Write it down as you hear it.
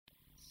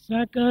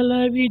సకల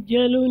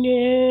విద్యలు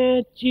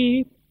నేర్చి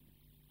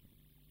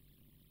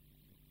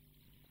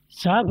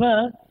సభ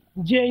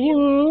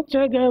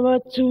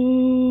జయించగవచ్చు.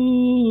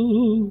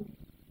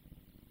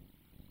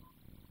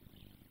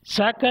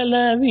 సకల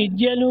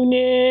విద్యలు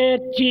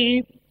నేర్చి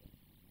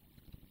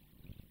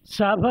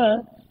సభ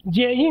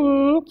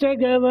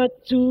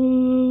జయించగవచ్చు.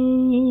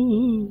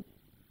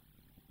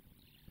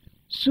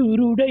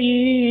 సురుడై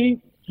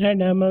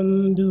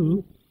రణమందు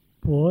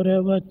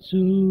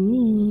పోరవచ్చు.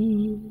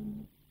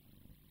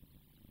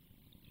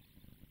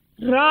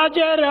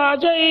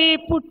 రాజరాజై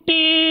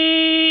పుట్టి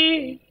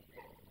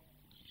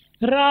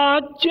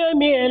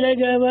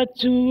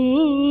రాజ్యమేలగవచ్చు.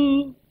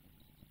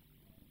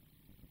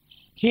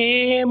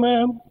 హేమ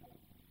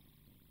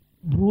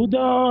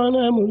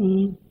భూదానములు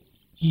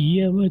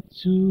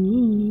ఇయ్యవచ్చు.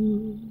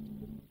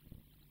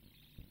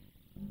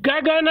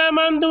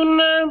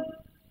 గగనమందున్న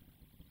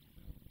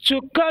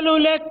చుక్కలు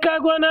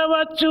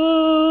లెక్కగొనవచ్చు.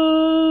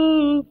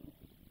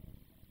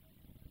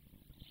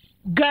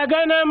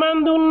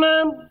 గగనమందున్న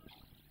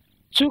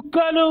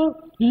చుక్కలు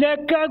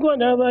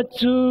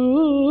లెక్కగొనవచ్చు.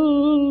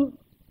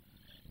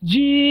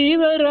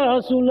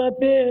 జీవరాశుల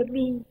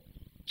పేర్లు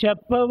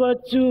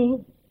చెప్పవచ్చు.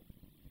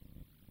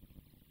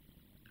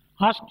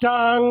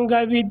 అష్టాంగ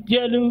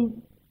విద్యలు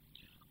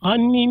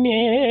అన్ని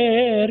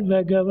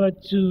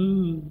నేర్వగవచ్చు.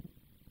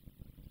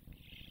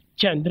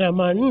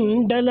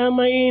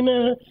 చంద్రమండలమైన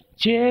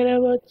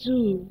చేరవచ్చు.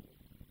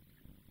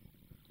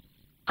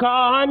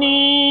 కానీ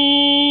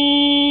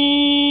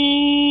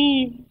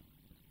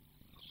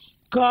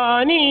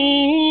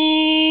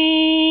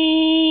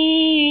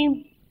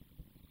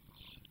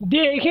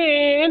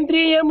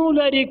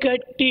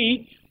దేహేంద్రియములరికట్టి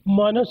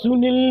మనసు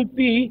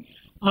నిలిపి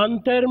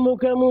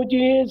అంతర్ముఖము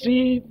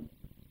చేసి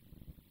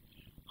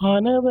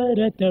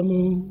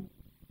అనవరతము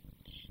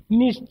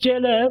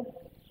నిశ్చల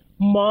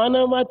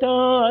మానవతా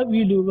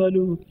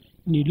విలువలు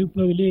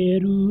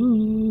నిలుపలేరు.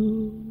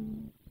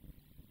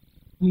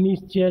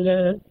 నిశ్చల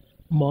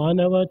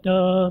మానవతా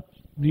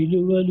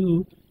విలువలు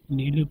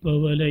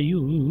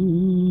నిలుపవలయు.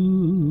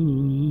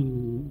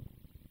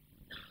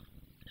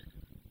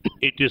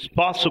 It is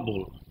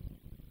possible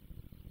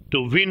to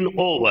win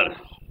over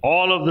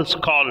all of the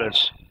scholars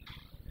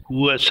who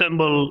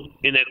assemble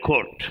in a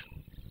court.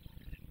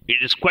 It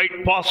is quite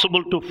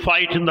possible to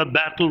fight in the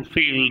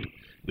battlefield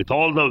with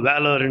all the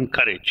valor and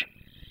courage.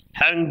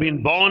 Having been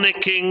born a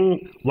king,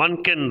 one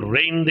can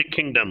reign the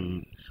kingdom.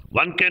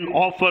 One can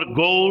offer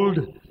gold,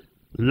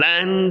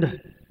 land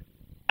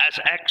as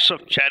acts of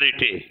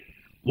charity.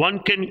 One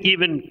can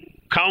even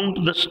count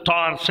the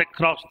stars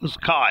across the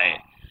sky.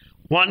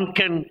 One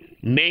can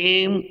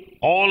name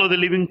all of the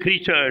living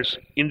creatures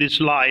in this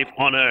life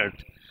on earth.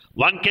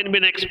 One can be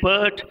an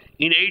expert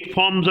in 8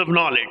 forms of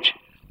knowledge.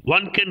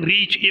 One can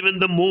reach even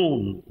the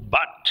moon,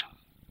 but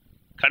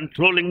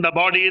controlling the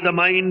body, the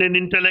mind and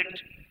intellect,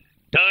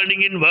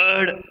 turning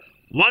inward,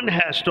 one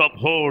has to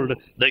uphold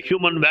the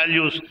human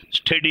values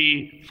steady,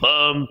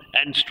 firm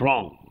and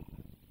strong.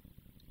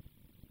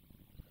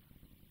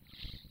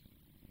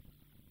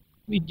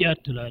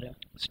 విద్యార్థులారా,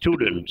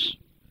 Students,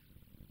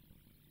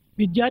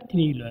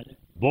 విద్యార్థినీయులారా,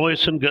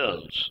 boys and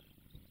girls,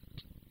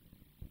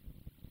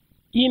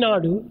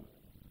 ఈనాడు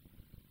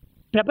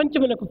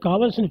ప్రపంచమునకు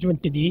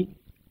కావలసినటువంటిది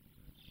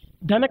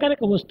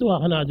ధనకనక వస్తు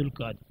వాహనాదులు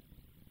కాదు.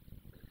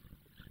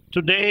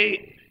 today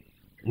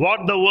what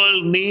the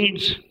world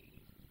needs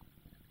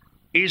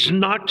is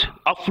not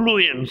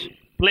affluence,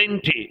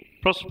 plenty,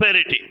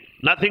 prosperity,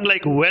 nothing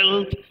like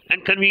wealth and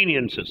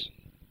conveniences.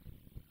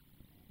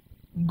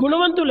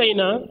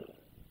 గుణవంతులైన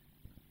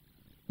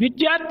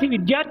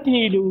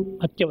విద్యార్థినీయులు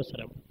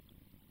అత్యవసరం.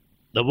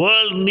 The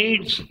world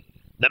needs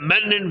the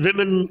men and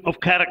women of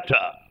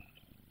character.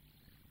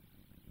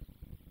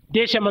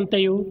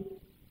 దేశమంతయు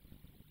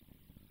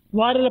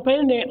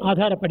వారిపైనే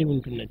ఆధారపడి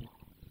ఉంటున్నది.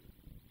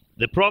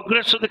 The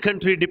progress of the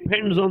country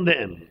depends on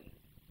them.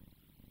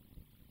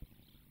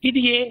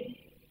 ఇది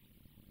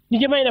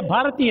నిజమైన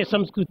భారతీయ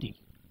సంస్కృతి.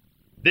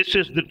 This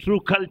is the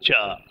true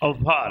culture of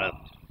Bharat.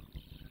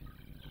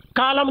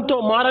 కాలంతో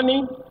మారని,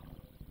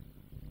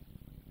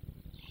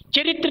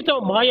 చరిత్రతో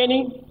మాయని,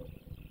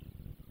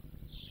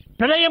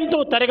 ప్రళయంతో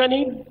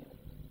తరగని,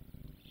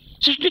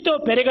 సృష్టితో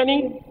పెరగని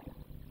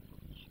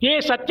ఏ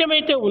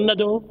సత్యమైతే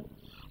ఉన్నదో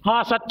ఆ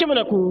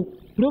సత్యమునకు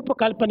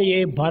రూపకల్పనయే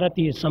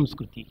భారతీయ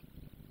సంస్కృతి.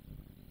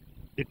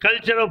 The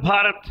culture of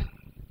Bharat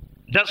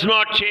does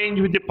not change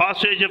with the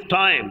passage of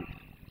time,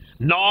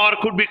 nor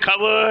could be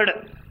covered,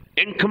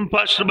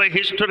 encompassed by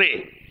history.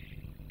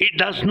 It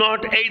does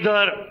not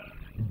either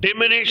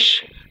diminish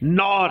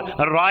nor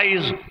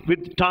rise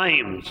with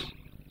times.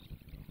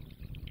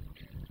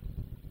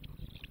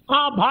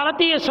 ఆ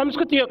భారతీయ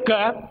సంస్కృతి యొక్క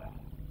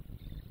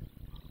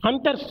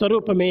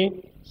అంతర్స్వరూపమే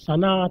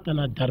సనాతన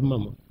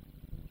ధర్మము.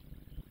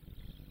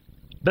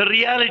 The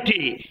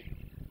reality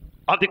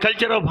of the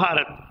culture of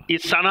Bharat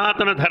is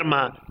Sanatana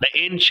Dharma, the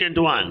ancient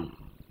one.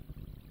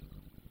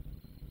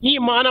 ఈ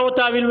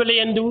మానవతా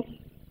విలువలయందు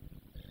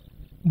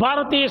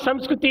భారతీయ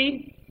సంస్కృతి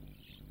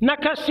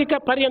నఖశిఖ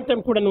పర్యంతం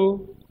కూడాను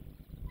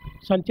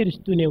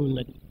సంచరిస్తూనే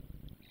ఉన్నది.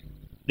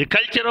 The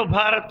culture of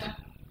Bharat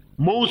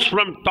moves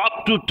from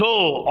top to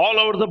toe all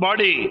over the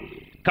body,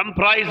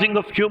 comprising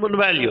of human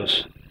values.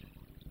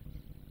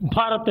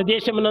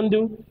 భారతదేశమునందు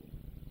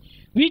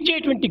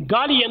వీచేటువంటి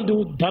గాలి యందు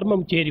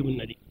ధర్మం చేరి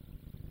ఉన్నది.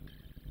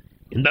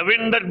 In the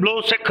wind that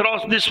blows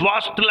across this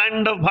vast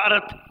land of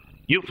Bharat,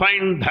 you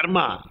find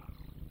dharma.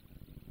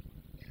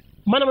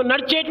 మనము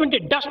నడిచేటువంటి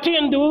dust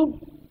యందు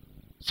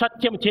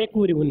సత్యం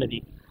చేకూరి ఉన్నది.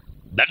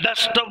 The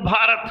dust of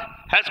Bharat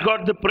has got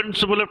the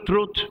principle of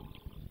truth.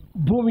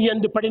 భూమి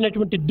యందు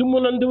పడినటువంటి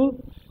దుమ్మునందు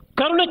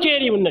కరుణ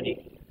చేరి ఉన్నది.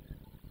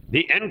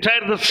 The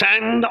entire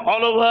sand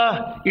all over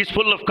is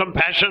full of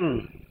compassion.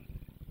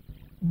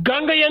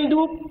 Ganga యందు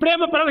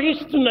ప్రేమ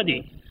ప్రవహిస్తున్నది.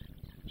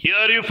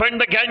 Here you find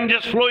the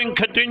Ganges flowing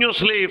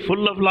continuously,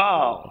 full of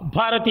love.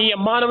 భారతీయ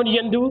మానవుని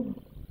యందు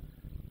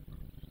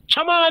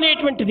క్షమ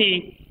అనేటువంటిది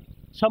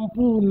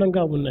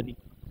సంపూర్ణంగా ఉన్నది.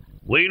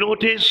 We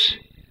notice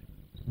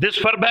this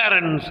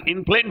forbearance in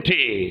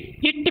plenty.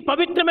 ఇట్టి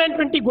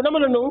పవిత్రమైనటువంటి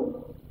గుణములను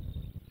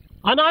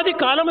అనాది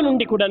కాలము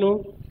నుండి కూడాను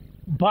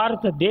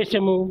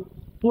భారతదేశము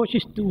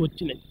పోషిస్తూ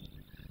వచ్చినది.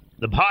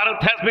 The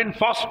Bharat has been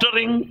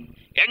fostering,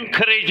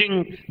 encouraging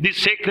these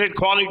sacred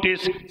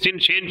qualities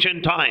since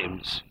ancient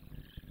times.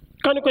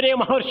 కనుకనే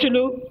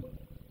మహర్షులు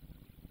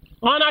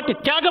ఆనాటి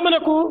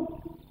త్యాగమునకు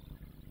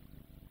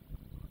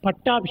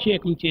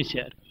పట్టాభిషేకం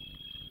చేశారు.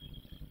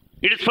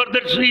 It is for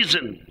that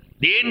reason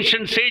the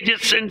ancient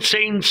sages and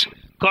saints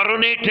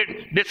coronated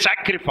the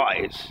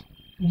sacrifice.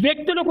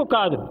 వ్యక్తులకు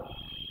కాదు,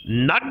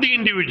 Not the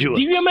individual.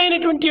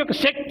 దివ్యమైనటువంటి ఒక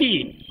శక్తి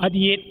అది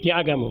ఏ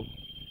త్యాగము.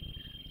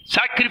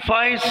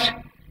 Sacrifice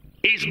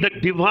is the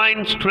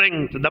divine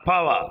strength, the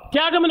power.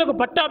 త్యాగమునకు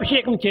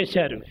పట్టాభిషేకం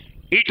చేశారు.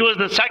 It was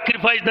the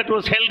sacrifice that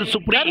was held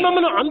supreme.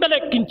 ధర్మమును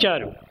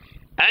అందలెక్కించారు.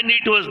 And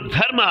it was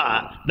dharma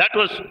that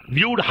was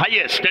viewed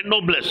highest and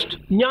noblest.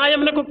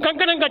 న్యాయమునకు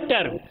కంకణం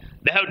కట్టారు.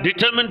 They have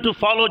determined to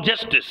follow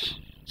justice.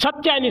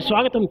 సత్యాన్ని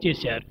స్వాగతం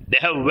చేశారు.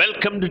 They have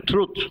welcomed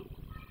truth.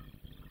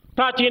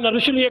 ప్రాచీన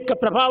ఋషుల యొక్క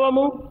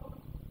ప్రభావము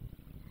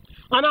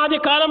అనాది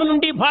కాలము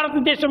నుండి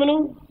భారతదేశమును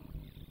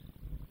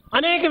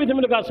అనేక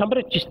విధములుగా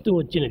సంరక్షిస్తూ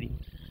వచ్చినది.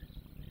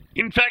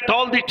 In fact,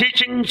 all the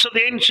teachings of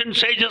the ancient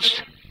sages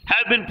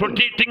have been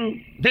protecting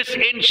this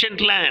ancient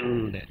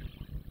land.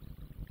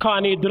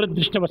 కానీ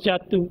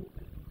దురదృష్టవశాత్తు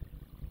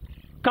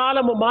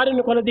కాలము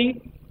మారిన కొలది,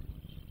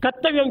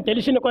 కర్తవ్యం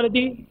తెలిసిన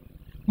కొలది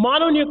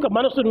మానవుని యొక్క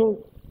మనసును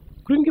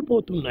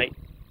కృంగిపోతున్నాయి.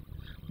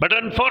 But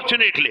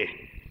unfortunately,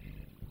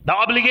 the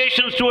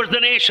obligations towards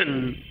the nation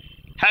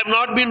have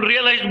not been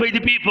realized by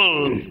the people,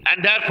 and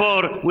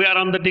therefore we are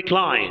on the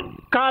decline.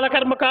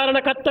 కాలకర్మ కారణ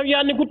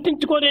కర్తవ్యాన్ని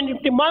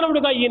గుర్తించుకోలేని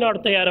మానవుడిగా ఈనాడు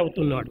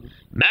తయారవుతున్నాడు.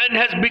 Man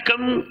has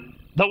become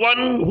the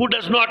one who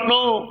does not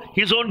know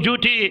his own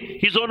duty,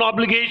 his own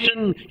obligation,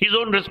 his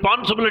own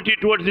responsibility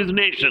towards his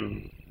nation.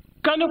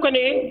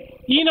 కనుకనే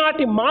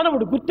ఈనాటి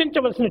మానవుడు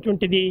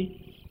గుర్తించవలసినటువంటిది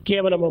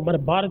కేవలం మన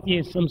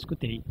భారతీయ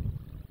సంస్కృతి.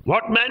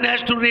 What man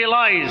has to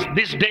realize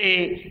this day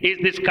is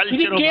this ఇది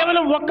culture of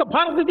కేవలం ఒక్క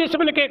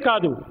భారతదేశమునకే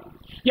కాదు,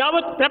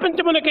 యావత్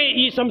ప్రపంచమునకే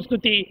ఈ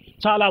సంస్కృతి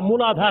చాలా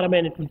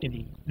మూలాధారమైనటువంటిది.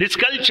 This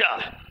culture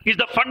is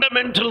the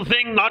fundamental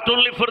thing not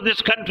only for this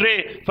country,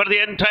 for the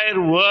entire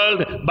world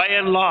by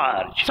and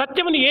large.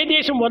 సత్యమును ఏ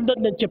దేశం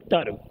వద్దని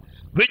చెప్తారు,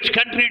 Which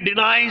country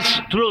denies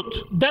truth?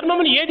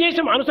 ధర్మమును ఏ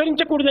దేశం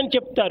అనుసరించకూడదని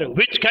చెప్తారు,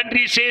 Which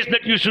country says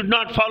that you should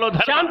not follow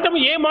dharma? శాంతము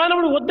ఏ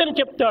మానవుడు వద్దని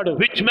చెప్తాడు.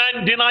 Which man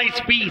denies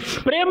peace?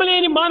 ప్రేమ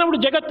లేని మానవుడు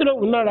జగత్తులో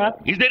ఉన్నాడా?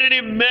 Is there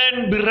any man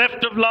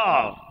bereft of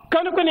love?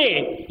 కనుకనే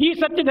ఈ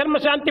సత్య ధర్మ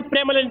శాంతి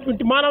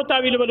ప్రేమలైనటువంటి మానవతా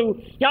విలువలు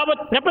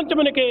యావత్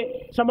ప్రపంచమునకే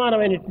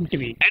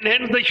సమానమైనటువంటివి. And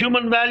hence the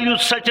human values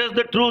such as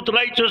the truth,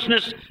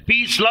 righteousness,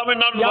 peace, love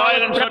and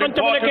non-violence are important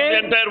to the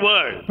entire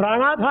world.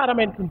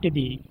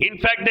 ప్రాణాధారమైనటువంటిది. In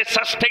fact, they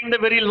sustain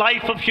the very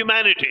life of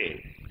humanity.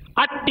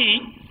 అట్టి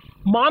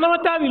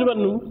మానవతా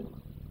విలువలను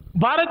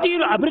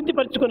భారతీయులు అభివృద్ధి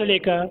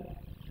పరచుకొనలేక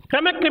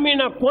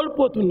క్రమక్రమేణా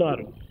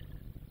కోల్పోతున్నారు.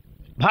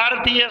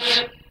 Bharatiyas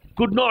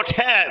could not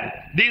have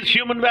these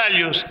human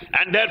values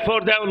and therefore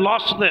they have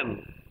lost them.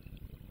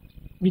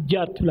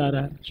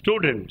 విద్యార్థులారా,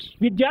 Students,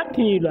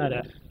 విద్యార్థినీయులారా,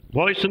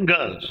 boys and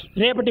girls,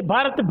 రేపటి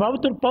భారత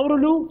భవిష్యత్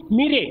పౌరులు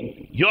మీరే.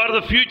 you are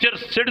the future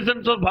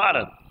citizens of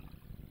Bharat.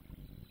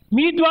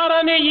 మీ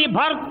ద్వారానే ఈ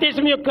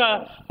భారతదేశం యొక్క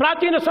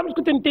ప్రాచీన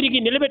సంస్కృతిని తిరిగి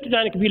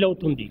నిలబెట్టడానికి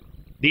వీలవుతుంది.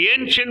 The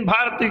ancient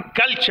Bharati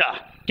culture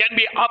can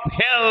be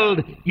upheld.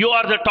 You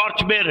are the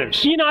torch bearers.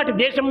 ఈనాటి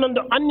దేశం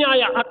నందు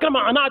అన్యాయ, అక్రమ,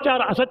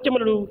 అనాచార,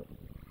 అసత్యములు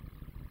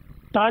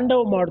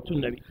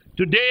తాండవమాడుతున్నవి.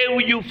 Today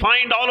you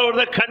find all over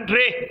the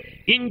country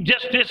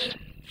injustice,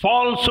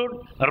 falsehood,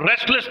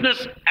 restlessness,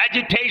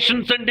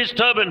 agitations and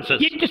disturbances.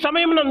 ఇట్టి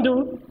సమయం నందు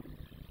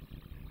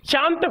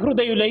శాంత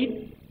హృదయులై,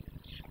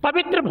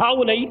 పవిత్ర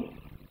భావులై,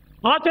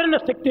 ఆచరణ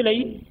శక్తులై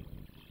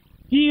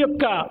ఈ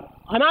యొక్క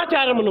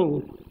అనాచారమును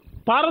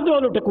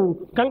పారదోలుటకు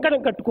కంకణం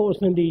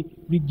కట్టుకోవాల్సింది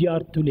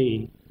విద్యార్థులే.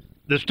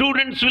 The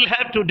students will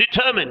have to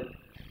determine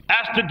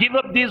as to give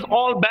up these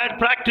all bad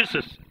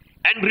practices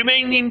and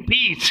remain in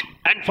peace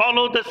and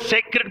follow the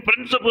sacred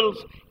principles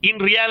in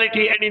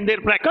reality and in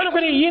their practice. కనుక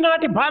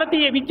ఈనాటి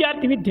భారతీయ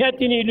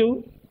విద్యార్థినీలు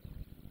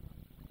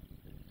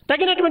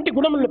తగినటువంటి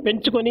గుణములను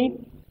పెంచుకొని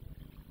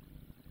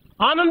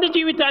ఆనంద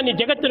జీవితాన్ని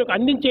జగత్తులకు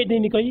అందించే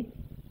దీనికై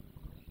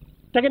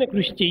తగిన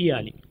కృషి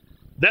చేయాలి.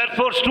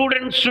 Therefore,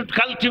 students should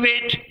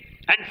cultivate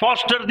and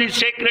foster these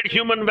sacred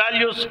human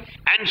values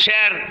and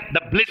share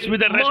the bliss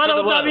with the rest of the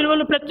మానవతా world.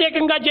 విలువలు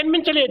ప్రత్యేకంగా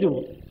జన్మించలేదు,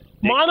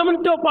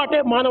 మానవునితో పాటే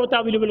మానవతా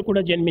విలువలు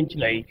కూడా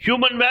జన్మించినాయి.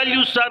 Human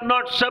values are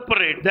not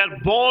separate, they are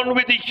born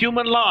with the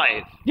human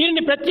life.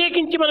 దీనిని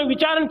ప్రత్యేకించి మనం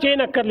విచారణ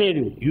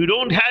చేయనక్కర్లేదు. You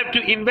don't have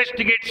to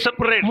investigate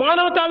separately.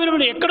 మానవతా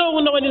విలువలు ఎక్కడో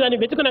ఉన్నవని దాన్ని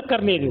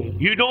వెతుకనక్కర్లేదు.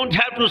 You don't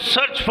have to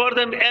search for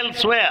them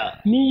elsewhere.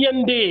 నీ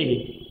యందే,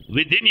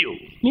 Within you,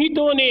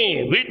 నీతోనే,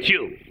 with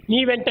you, నీ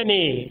వెంటనే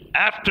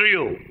after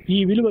you, ఈ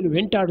విలువలు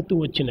వెంటాడుతూ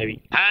వచ్చినవి.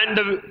 and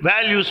the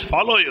values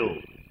follow you.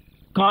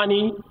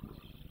 కానీ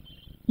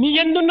నీ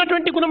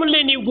యందున్నటువంటి గుణములనే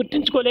నీవు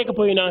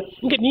గుర్తించుకోలేకపోయినా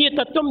ఇంకా నీ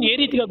తత్వం ఏ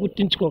రీతిగా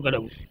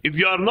గుర్తించుకోగలవు? If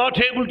you are not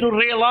able to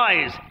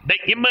realize the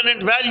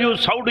immanent values,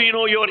 how do you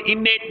know your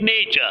innate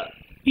nature?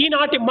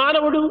 ఈనాటి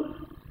మానవుడు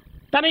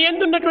తన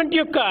యందున్నటువంటి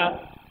యొక్క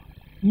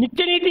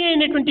నిత్యనీతి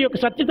అయినటువంటి యొక్క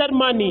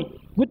సత్యధర్మాన్ని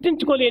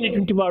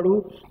గుర్తించుకోలేనటువంటి వాడు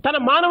తన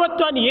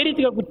మానవత్వాన్ని ఏ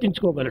రీతిగా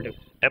గుర్తించుకోగలడు?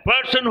 A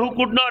person who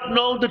could not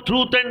know the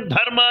truth and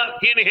dharma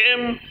in him,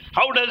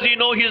 how does he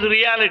know his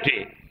reality?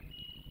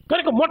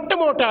 కనుక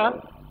మొట్టమొదట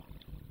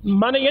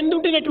మన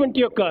యందుండినటువంటి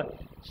యొక్క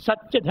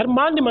సత్య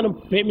ధర్మాన్ని మనం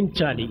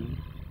ప్రేమించాలి.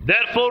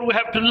 Therefore, we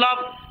have to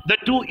love the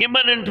two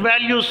immanent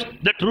values,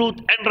 the truth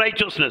and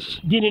righteousness.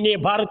 దీనినే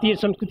భారతీయ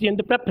సంస్కృతి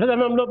యందు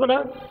ప్రప్రథమం లోపల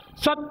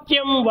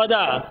సత్యం వద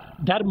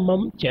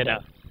ధర్మం చర.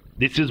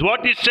 This is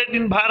what is said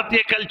in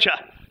Bharatiya culture.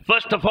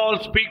 First of all,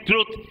 speak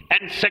truth,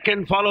 and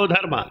second, follow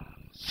dharma.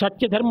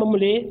 సత్య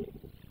ధర్మములే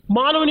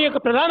మానవుని యొక్క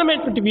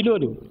ప్రధానమైనటువంటి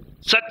విలువలు.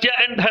 Satya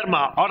and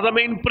dharma are the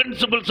main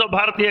principles of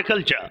Bharatiya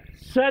culture.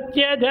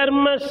 సత్య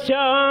ధర్మ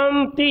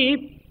శాంతి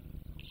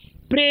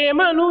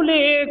ప్రేమను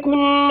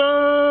లేకున్నా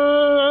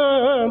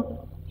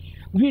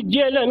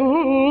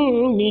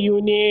విద్యలన్నీయు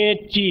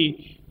నేర్చి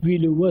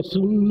విలువ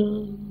సున్నా.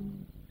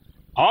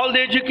 All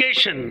the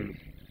education,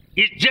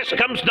 it just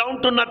comes down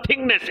to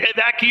nothingness, a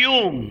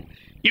vacuum.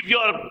 If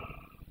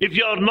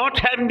you are not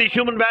having the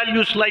human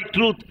values like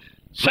truth,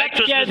 Satya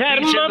righteousness,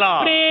 ధర్మ peace and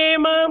love,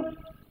 ప్రేమ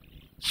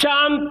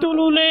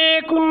శాంతులు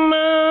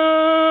లేకున్నా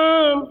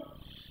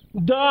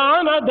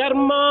దాన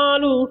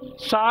ధర్మాలు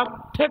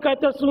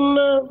సార్థకత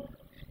సున్నా.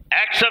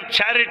 acts of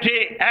charity,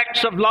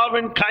 acts of love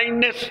and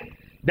kindness,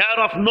 they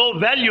are of no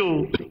value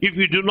if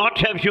we do not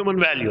have human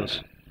values.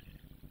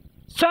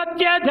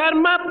 సత్య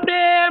ధర్మ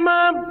ప్రేమ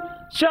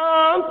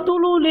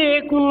శాంతులు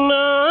లేకున్నా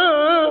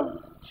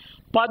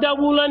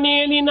పదవుల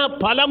నేలిన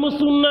ఫలము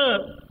సున్నా.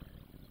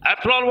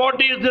 After all, what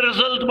is the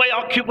result by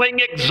occupying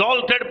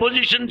exalted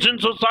positions in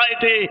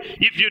society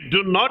if you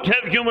do not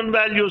have human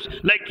values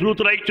like truth,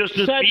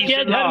 righteousness, peace Satya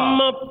and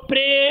ధర్మ love?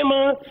 ప్రేమ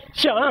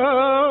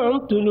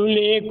శాంతులు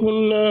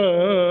లేకున్నా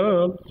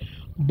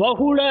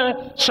బహుళ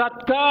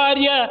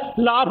సత్కార్య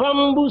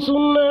లాభంబు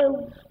సున్నా.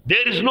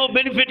 There is no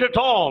benefit at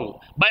all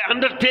by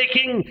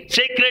undertaking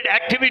sacred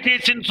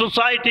activities in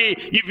society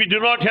if we do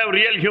not have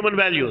real human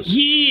values.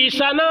 ఈ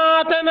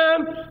సనాతన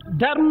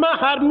ధర్మ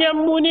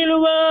హర్మ్యము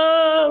నిలువ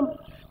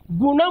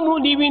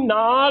గుణములివి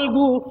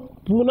నాలుగు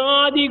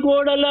పునాది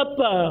గోడలప్ప.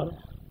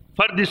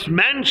 For this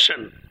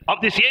mansion of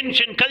this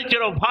ancient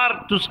culture of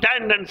Bharat to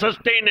stand and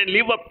sustain and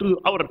live up to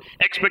our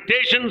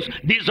expectations,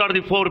 these are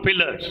the four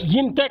pillars.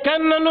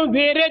 ఇంతకన్నను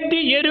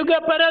వేరెద్ది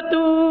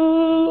ఎరుగపరతు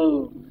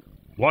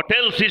What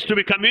else is to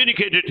be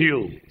communicated to you?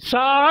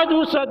 సాధు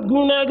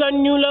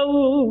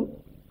సద్గుణగణ్యులవు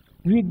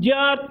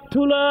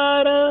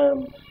విద్యార్థులారా.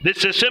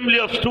 This assembly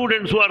of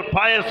students who are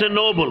pious and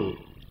noble,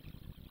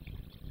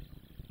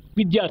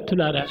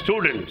 విద్యార్థులారా,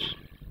 students,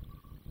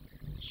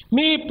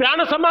 మీ ప్రాణ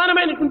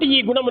సమానమైనటువంటి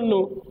ఈ గుణములను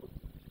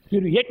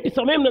మీరు ఎట్టి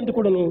సమయం నందు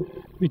కూడాను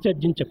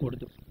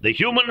విసర్జించకూడదు. the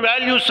human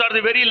values are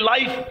the very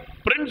life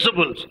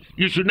principles.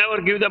 You should never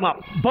give them up.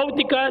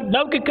 భౌతిక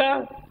లౌకిక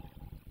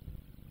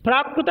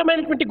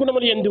ప్రాకృతమైనటువంటి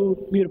గుణములు యందు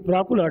మీరు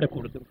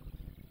ప్రాకులాడకూడదు.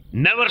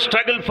 Never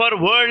struggle for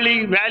worldly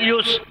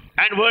values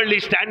and worldly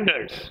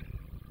standards.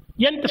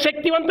 ఎంత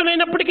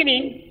శక్తివంతులైనప్పటికీ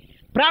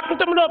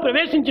ప్రాకృతంలో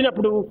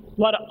ప్రవేశించినప్పుడు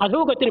వారు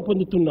అధోగతిని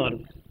పొందుతున్నారు.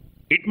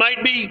 It might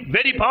be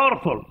very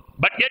powerful,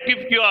 but yet if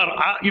you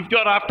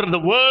are after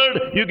the world,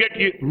 you get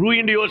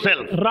ruined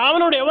yourself.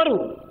 రావణుడు ఎవరు?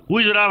 Who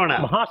is Ravana?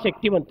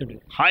 మహాశక్తివంతుడు.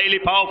 Highly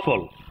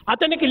powerful.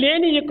 అతనికి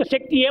లేని యొక్క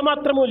శక్తి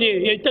ఏమాత్రము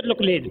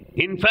ఇతరులకు లేదు.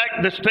 In fact,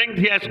 the strength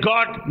he has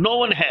got, no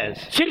one has.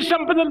 సిరి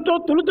సంపదలతో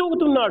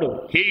తులుతూగుతున్నాడు.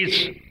 He is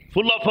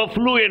full of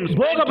affluence,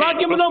 భోగ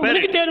భాగ్యములో మునిగి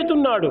prosperity.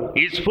 తేలుతున్నాడు.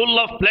 He is full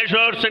of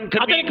pleasures and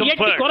అతనికి ఎట్టి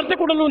comfort. కొరత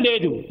కూడాను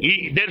లేదు.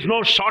 There is no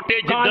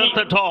shortage of కానీ dearth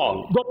at all.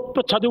 గొప్ప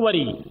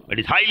చదువరి, But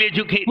he is highly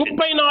educated.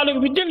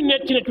 34 విద్యలు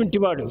నేర్చినటువంటి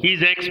వాడు. He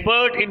is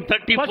expert in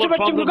 34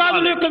 పశుపక్షి forms of మృగాదుల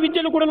knowledge. యొక్క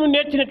విద్యలు కూడాను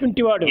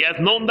నేర్చినటువంటి వాడు. He has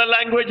known the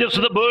languages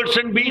of the birds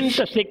and beasts.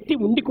 ఇంత శక్తి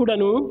ఉండి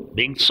కూడాను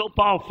Being so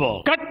powerful,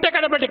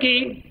 కట్టకడబటికి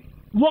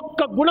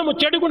ఒక్క గుణము,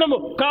 చెడు గుణము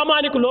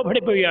కామానికి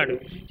లోబడిపోయాడు.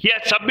 he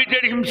has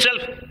submitted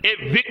himself a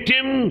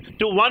victim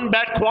to one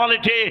bad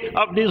quality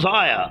of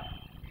desire,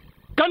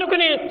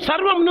 కనుకనే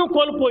సర్వమును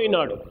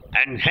కోల్పోయినాడు.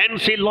 and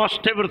hence he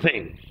lost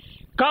everything.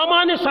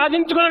 కామాన్ని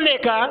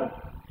సాధించుకోలేక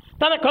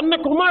తన కన్న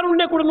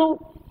కుమారుణ్ణి కూడాను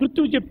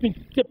మృత్యువు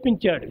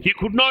తెప్పించాడు. He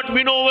could not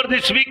win over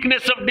this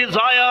weakness of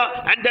desire,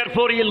 and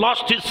therefore he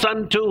lost his son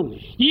too.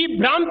 ఈ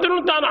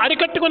భ్రాంతులను తాను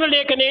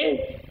అరికట్టుకొనలేకనే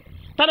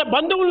తన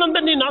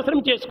బంధువులందరినీ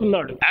నాశనం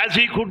చేసుకున్నాడు. As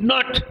he could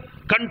not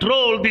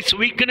control this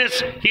weakness,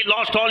 he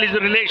lost all his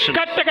relations.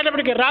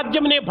 కట్టకడపటికి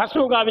రాజ్యమునే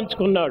భస్మం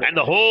గావించుకున్నాడు. And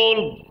the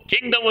whole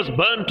kingdom was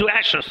burned to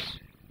ashes.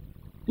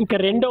 ఇంకా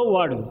రెండవ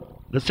వాడు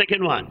The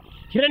second one,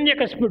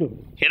 హిరణ్యకశిపుడు,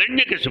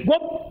 Hiranyakashipu,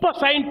 గొప్ప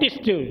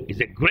scientist. is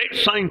a great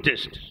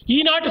scientist.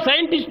 ఈనాటి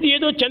సైంటిస్ట్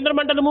ఏదో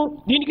చంద్రమండలము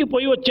దీనికి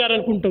పోయి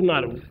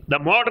వచ్చారనుకుంటున్నారు.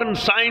 The modern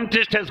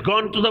scientist has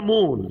gone to the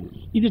moon.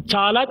 ఇది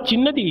చాలా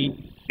చిన్నది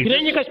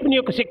హిరణ్యకశిపుని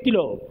యొక్క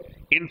శక్తిలో.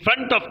 In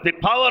front of the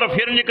power of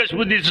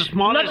Hiranyakashipu, this is the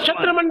smallest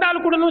నక్షత్ర one. మండాలు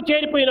కూడాను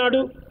చేరిపోయినాడు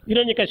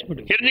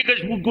హిరణ్యకశిపుడు.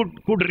 Hiranyakashipu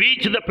could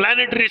reach the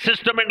planetary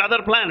system and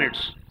other planets,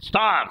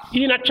 stars.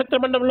 ఈ నక్షత్ర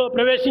మండలంలో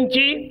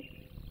ప్రవేశించి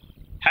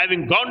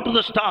Having gone to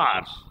the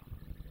stars,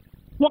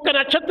 ఒక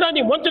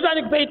నక్షత్రాన్ని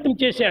వంచడానికి ప్రయత్నం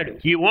చేశాడు.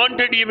 he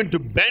wanted even to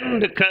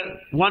bend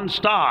one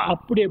star.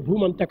 అప్పుడే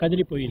భూమి అంతా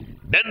కదిలిపోయింది.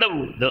 Then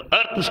the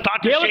earth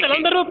started shaking.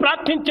 దేవతలందరూ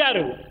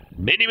ప్రార్థించారు.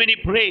 Many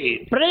prayed.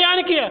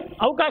 ప్రళయానికి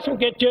అవకాశం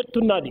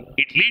చేరుతున్నది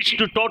It leads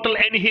to total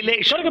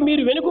annihilation. కనుక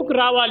మీరు వెనుకకు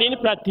రావాలి అని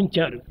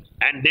ప్రార్థించారు.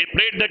 And they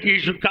prayed that he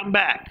should come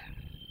back.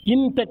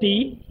 ఇంతటి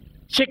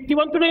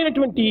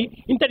శక్తివంతుడైనటువంటి,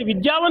 ఇంతటి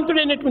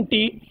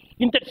విద్యావంతుడైనటువంటి,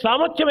 ఇంతటి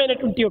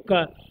సామర్థ్యమైనటువంటి యొక్క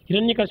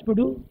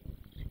హిరణ్యకశిపుడు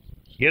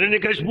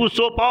Hiranyakashipu was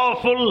so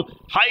powerful,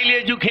 highly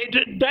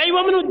educated.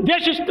 దైవమును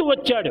ద్వేషిస్తూ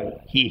వచ్చాడు.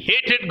 He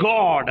hated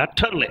God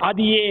utterly.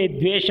 అది ఏ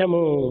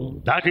ద్వేషము,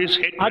 That is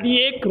hatred. అది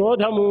ఏ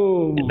క్రోధము.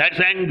 That's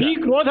ఈ anger.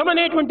 క్రోధం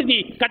అనేటువంటిది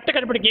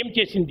కట్టకడపటికి ఏం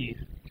చేసింది?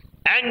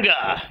 Anger.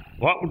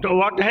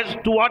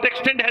 To what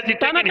extent has it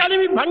తన taken him?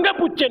 Kalimi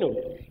భంగపుచ్చెను.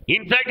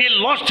 In fact, he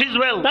lost his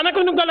wealth.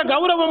 తనకును గల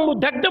గౌరవము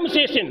దగ్ధం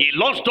చేసెను. He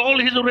lost all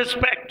his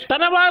respect.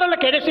 తన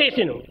వారలకు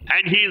ఎడసేసెను.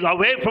 And he is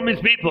away from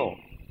his people.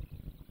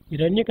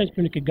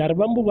 హిరణ్యకశిపునికి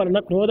గర్వంబు వలన,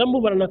 క్రోధంబు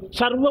వలన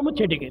సర్వము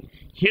చెడిగేది.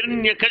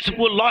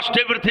 Hiranyakashipu lost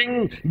everything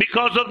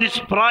because of this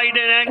pride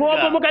and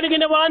కోపము anger.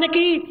 కలిగిన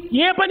వానికి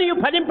ఏ పని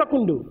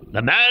ఫలింపకుండు.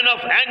 The man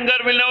of anger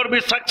will never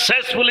be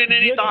successful in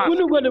any task.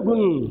 ఎగ్గును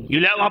గలుగును.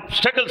 You'll have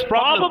obstacles,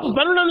 పాపపు problems.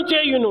 పనులను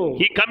చేయును.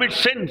 He commits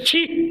sins.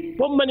 ఛీ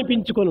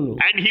పొమ్మనిపించుకొనును.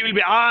 And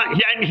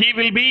he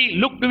will be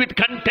looked with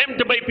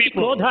contempt by ఈ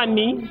people.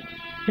 క్రోధాన్ని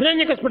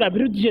హిరణ్యకశిపుడు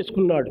అభివృద్ధి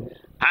చేసుకున్నాడు.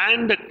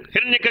 And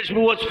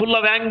Hiranyakashipu was full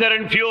of anger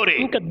and fury.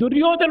 ఇంకా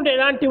దుర్యోధనుడు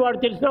ఎలాంటి వాడు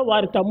తెలిసినా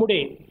వారి తమ్ముడే.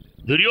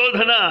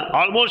 Duryodhana,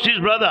 almost his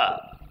brother.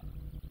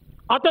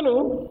 అతను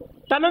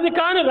తనది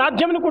కాని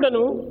రాజ్యమును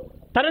కూడాను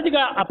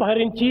తనదిగా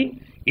అపహరించి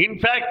In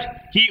fact,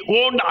 he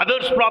owned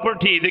others'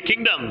 property, the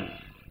kingdom.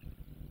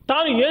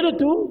 తాను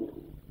ఏలుతూ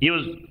He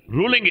was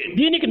ruling it.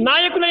 దీనికి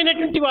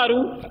నాయకులైనటువంటి వారు,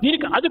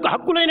 దీనికి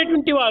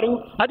హక్కులైనటువంటి వారు,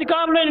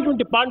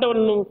 అధికారులైనటువంటి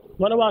పాండవులను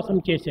వనవాసం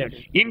చేశాడు.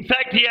 In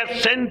fact, he has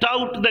sent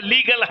out the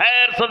legal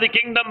heirs of the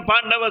kingdom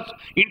Pandavas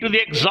into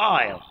the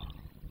exile.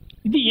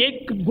 ఇది ఏ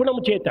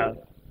గుణము చేత?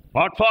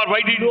 What for?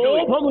 Why did he do it?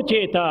 లోభము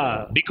చేత.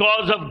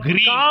 Because of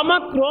greed. కామ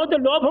క్రోధ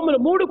లోభములు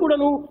మూడు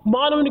కూడాను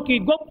మానవునికి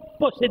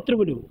గొప్ప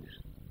శత్రువులు.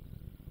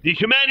 The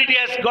humanity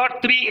has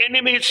got three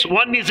enemies.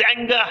 One is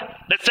anger,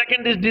 the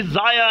second is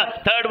desire,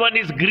 third one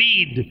is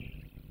greed.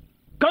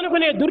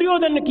 కనుకనే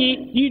దుర్యోధనునికి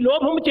ఈ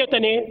లోభము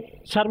చేతనే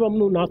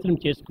సర్వమును నాశనం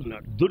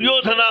చేసుకున్నాడు.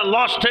 Duryodhana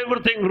lost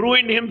everything,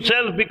 ruined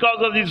himself because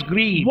of this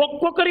greed.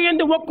 ఒక్కొక్కరి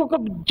యందు ఒక్కొక్క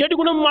చెడు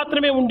గుణం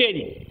మాత్రమే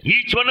ఉండేది.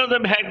 Each one of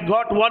them had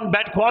got one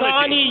bad కానీ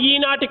quality.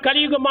 ఈనాటి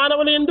కలియుగ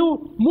మానవుల యందు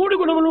మూడు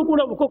గుణములు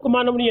కూడా ఒక్కొక్క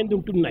మానవుని యందు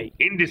ఉంటున్నాయి.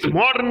 In this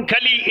modern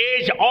Kali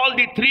age, all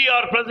the three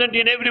are present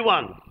in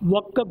everyone.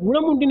 ఒక్క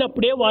గుణం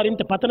ఉండినప్పుడే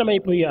వారింత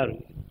పతనమైపోయారు.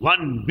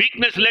 One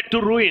weakness led to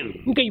ruin.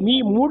 ఇంకా మీ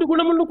మూడు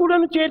గుణములను కూడా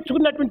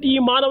చేర్చుకున్నటువంటి ఈ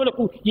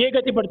మానవులకు ఏ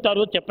గతి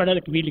పడతారో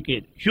చెప్పడానికి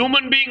వీలుకేదు.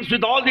 Human beings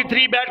with all the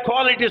three bad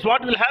qualities,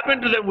 what will happen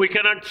to them? We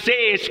cannot say,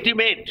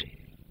 estimate.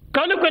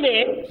 కనుకనే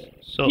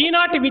So-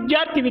 ఈనాటి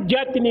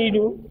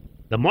విద్యార్థినీలు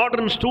The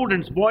modern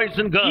students, boys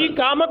and ఈ girls,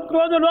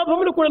 కామక్రోధ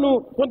లోభములు కూడాను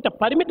కొంత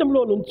పరిమితంలో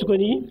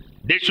ఉంచుకొని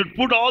they should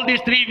put all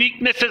these three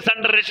weaknesses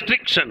under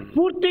restriction.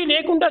 పూర్తి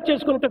లేకుండా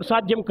చేసుకున్నట్టు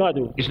సాధ్యం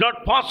కాదు. It's not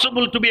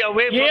possible to be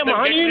away A from them, get rid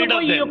మహనీయునికో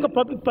of ఈ యొక్క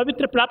them.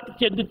 పవిత్ర ప్రాప్తి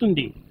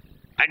చెందుతుంది.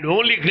 And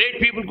only great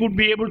people could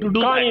be able to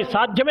do కానీ that.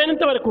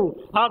 సాధ్యమైనంత వరకు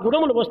ఆ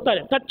గుణములు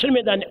వస్తాయి,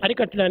 తక్షణమే దాన్ని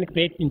అరికట్టడానికి To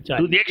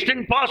ప్రయత్నించాలి. the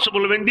extent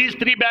possible, when these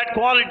three bad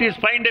qualities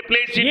find a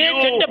place in ఏ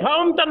చెడ్డ you,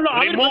 భావం తనలో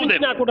remove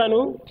ఆవిర్భవించినా them.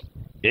 కూడాను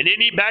when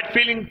any bad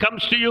feeling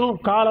comes to you,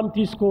 కాలం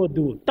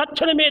తీసుకోవద్దు.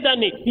 తక్షణమే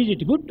దాన్ని is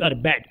it good or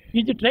bad,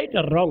 is it right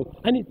or wrong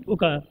అని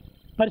ఒక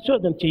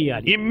పరిశోధన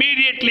చేయాలి.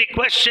 immediately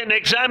question,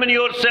 examine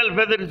yourself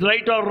whether it's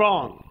right or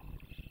wrong.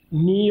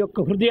 నీ యొక్క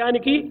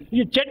హృదయానికి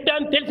ఇది చెడ్డ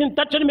అని తెలిసిన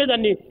తక్షణమే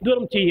దాన్ని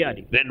దూరం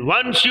చేయాలి. When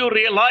once you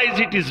realize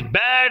it is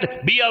bad,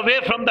 be away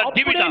from that,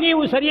 give it అప్పుడే up.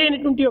 నీవు సరి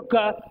అయినటువంటి యొక్క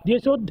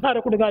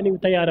దేశోద్ధారకుడుగా నీవు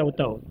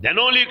తయారవుతావు. Then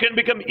only you can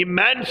become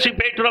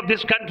emancipator of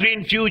this country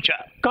in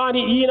future.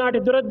 కానీ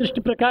ఈనాటి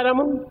దురదృష్టి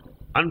ప్రకారము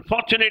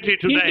Unfortunately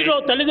today, ఇంటిలో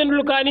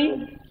తల్లిదండ్రులు కానీ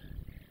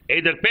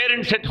either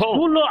parents at home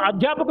స్కూల్లో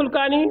అధ్యాపకులు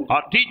కానీ or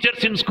teachers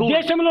in school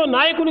దేశంలో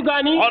నాయకులు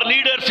కానీ or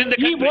leaders in the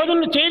ఈ country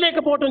బోధనలు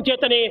చేయలేకపోవడం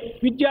చేతనే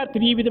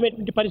విద్యార్థులు ఈ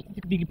విధమైనటువంటి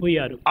పరిస్థితికి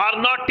దిగిపోయారు. are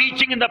not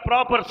teaching in the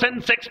proper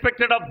sense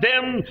expected of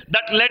them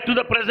that led to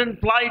the present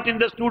plight in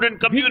the student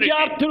community.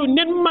 విద్యార్థులు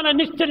నిర్మల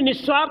నిశ్చల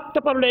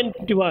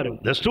నిస్వార్థపరులైనటువంటి వారు.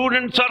 The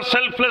students are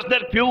selfless,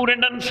 they're pure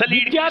and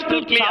unsullied.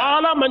 విద్యార్థులు Clear.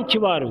 చాలా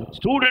మంచివారు.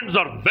 Students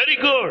are very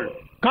good.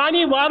 కానీ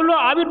వారిలో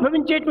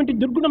ఆవిర్భవించేటువంటి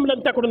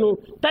దుర్గుణములంతా కూడాను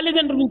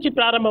తల్లిదండ్రుల నుంచి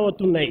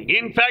ప్రారంభమవుతున్నాయి.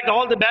 In fact,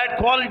 all the bad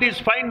qualities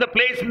find the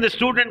place in the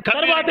student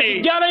తర్వాత community.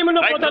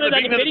 విద్యాలయంలో Right from పోతానే the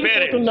దాన్ని beginning of the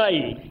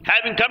పెరిగిపోతున్నాయి. parents.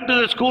 Having come to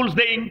the schools,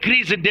 they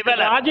increase it,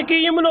 develop.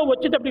 రాజకీయంలో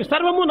వచ్చేటప్పటికి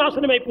సర్వము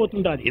నాశనం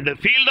అయిపోతుండాలి. In the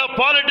field of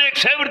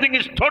politics, everything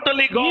is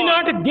totally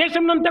ఈనాటి gone.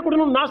 దేశంనంతా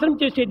కూడా నాశనం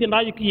చేసేది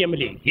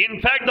రాజకీయములే. In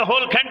fact, the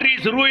whole country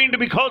is ruined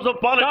because of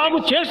తాము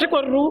politics.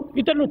 చేసుకొర్రు,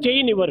 ఇతరులు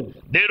చేయనివ్వరు.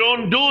 They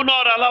don't do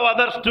nor allow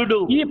others to do.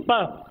 ఈ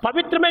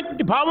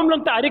పవిత్రమైనటువంటి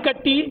భావములంతా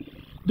అరికట్టి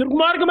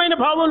దుర్మార్గమైన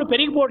భావములు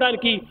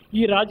పెరిగిపోవడానికి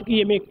ఈ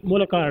రాజకీయమే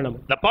మూల కారణం.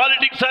 The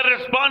politics are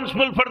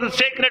responsible for the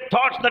sacred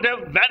thoughts that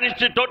have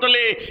vanished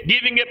totally,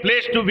 giving a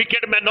place to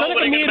wicked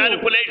maneuvering and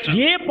manipulation.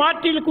 ఏ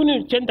పార్టీలకు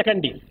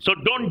చెందకండి. So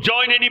don't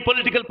join any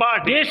political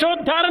party.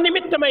 దేశోద్ధార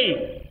నిమిత్తమై,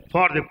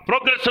 For the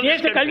progress of this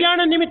దేశ country,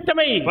 కళ్యాణ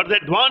నిమిత్తమై, for the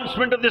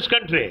advancement of this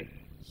country,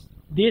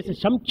 దేశ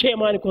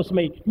సంక్షేమాని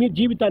కోసమై మీ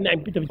జీవితాన్ని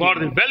అంకితం for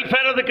చేయండి. the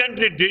welfare of the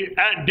country,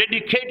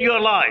 dedicate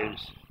your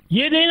lives.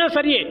 ఏదైనా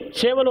సరే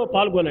సేవలో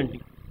పాల్గొనండి.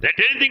 Let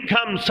anything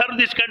come, serve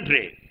this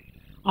country.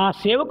 ఆ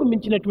సేవకు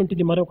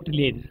మించినటువంటిది మరొకటి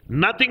లేదు.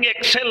 Nothing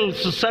excels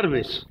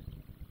service.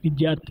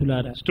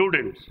 విద్యార్థులారా,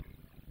 Students,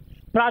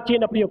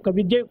 ప్రాచీనపు యొక్క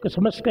విద్య యొక్క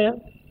సమస్య,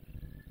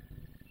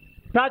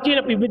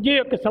 ప్రాచీనపు విద్య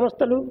యొక్క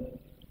సంస్థలు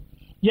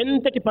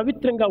ఎంతటి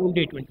పవిత్రంగా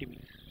ఉండేటువంటివి.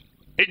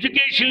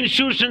 educational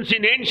institutions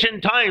in ancient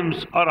times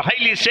are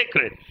highly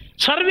sacred.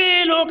 సర్వే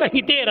లోక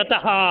హితే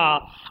రతః,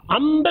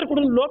 అందరు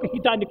కూడా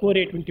లోకహితాన్ని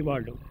కోరేటువంటి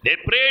వాళ్ళు. They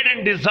prayed and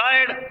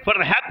desired for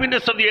the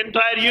happiness of the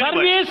entire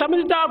సర్వే universe.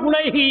 సమితా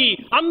గుణైః,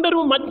 అందరూ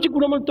మంచి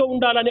గుణములతో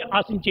ఉండాలని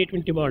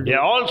ఆశించేటువంటి వాళ్ళు.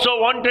 They also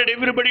wanted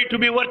everybody to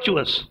be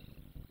virtuous.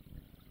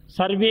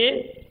 సర్వే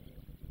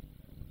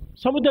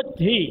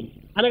సముదద్ధి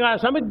అనగా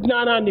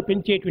సమిజ్ఞానాన్ని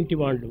పెంచేటువంటి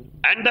వాళ్ళు.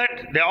 And that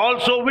they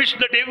also wish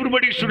that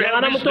everybody should have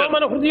జ్ఞానంతో wisdom.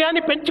 మన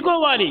హృదయాన్ని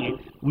పెంచుకోవాలి.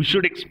 We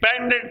should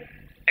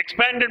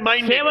expanded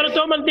mind.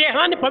 సేవలతో మన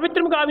దేహాన్ని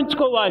పవిత్రం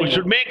గావించుకోవాలి. We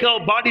should make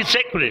our body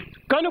sacred.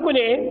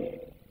 కనుకనే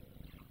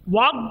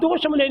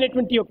వాగ్దోషము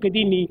లేనటువంటి యొక్క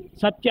దీన్ని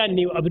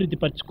సత్యాన్ని అభివృద్ధి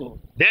పరచుకో.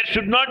 There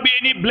should not be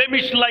any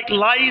blemish like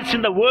lies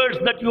in the words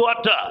that you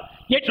utter.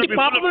 It ఎట్టి should be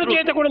full of పాపముల truth.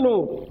 చేత కూడా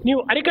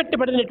నీవు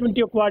అరికట్టబడినటువంటి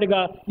ఒక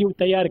వాడిగా నీవు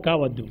తయారు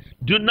కావద్దు.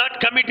 Do not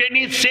commit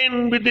any sin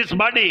with this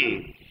body.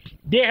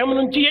 దేహం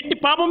నుంచి ఎట్టి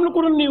పాపములు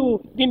కూడా నీవు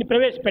దీన్ని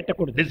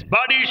ప్రవేశపెట్టకూడదు. This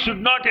body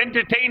should not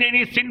entertain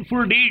any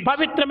sinful deeds.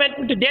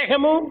 పవిత్రమైనటువంటి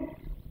దేహము,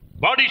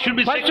 Body should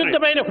be sacred.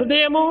 పరిశుద్ధమైన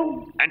హృదయము,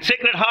 And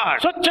sacred heart.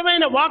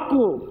 స్వచ్ఛమైన వాక్కు,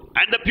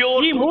 And the pure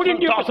ఈ truthful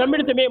మూడింటి యొక్క thought.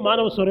 సమ్మిళితమే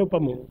మానవ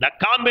స్వరూపము. The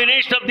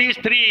combination of these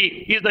three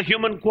is the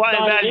human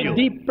value.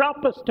 The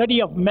proper study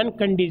of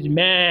మెన్కైండ్ is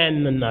man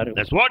అన్నారు.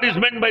 That's what is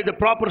meant by the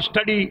proper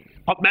study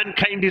of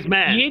mankind is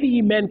man. ఏది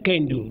ఈ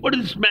mankind? What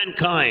is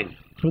mankind?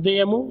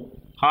 హృదయము,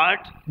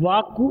 Heart,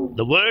 వాక్కు,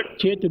 the word,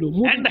 చేతులు, And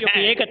మూడింటి యొక్క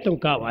hand. ఏకత్వం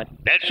కావాలి.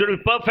 there should be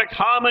perfect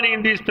harmony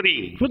in these three.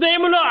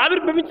 హృదయములో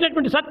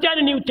ఆవిర్భవించినటువంటి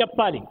సత్యాన్ని నీవు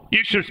చెప్పాలి.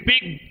 You should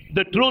speak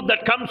the truth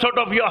that comes out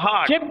of your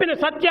heart. చెప్పిన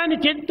సత్యాన్ని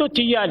చేతితో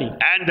చెయ్యాలి.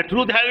 And the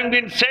truth having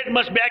been said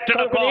must be acted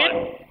కనుకనే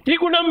upon.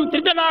 త్రిగుణం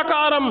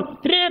త్రిదలాకారం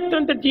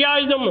త్రినేత్రం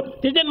త్రియాయుధం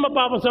త్రిజన్మ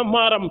పాప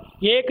సంహారం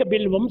ఏక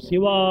బిల్వం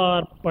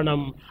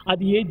శివార్పణం.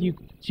 అది ఏది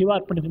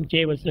శివార్పణం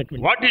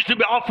చేయవలసినటువంటి. What is to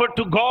be offered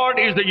to God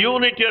is the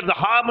unity or the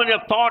harmony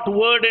of thought,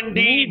 word and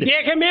నీ deed.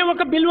 దేహమే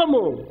ఒక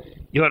బిల్వము,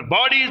 Your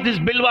body is this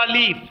bilva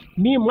leaf.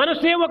 నీ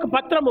మనసే ఒక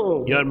పత్రము,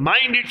 Your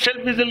mind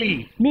itself is a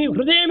leaf. మీ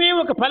హృదయమే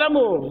ఒక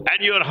ఫలము,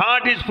 And your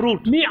heart is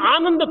fruit. మీ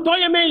ఆనంద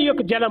తోయమే ఈ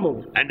యొక్క జలము.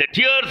 And the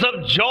tears of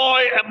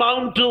joy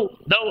amount to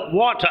the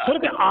water.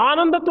 కనుక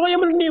ఆనంద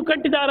తోయములు నీవు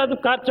కంటి దారాలు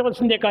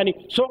కార్చవలసిందే కానీ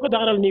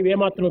శోకదారాలు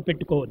నీవేమాత్రం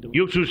పెట్టుకోవద్దు.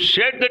 You should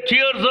shed the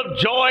tears of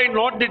joy,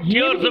 not the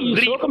tears of ఈ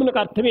grief.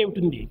 శోకములకు అర్థం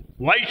ఏమిటి?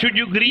 Why should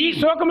you ఈ grieve?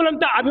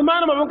 శోకములంతా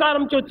అభిమానం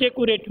అహంకారంతో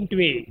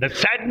చేకూరేటువంటివి. The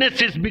sadness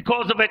is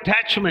because of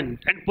attachment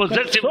and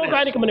possessiveness.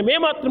 శోకానికి మనం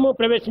ఏమాత్రము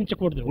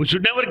ప్రవేశించకూడదు. We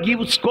should never give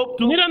scope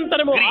to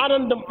నిరంతరము grief.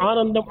 ఆనందం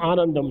ఆనందం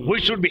ఆనందం. We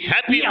should be ఈ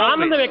happy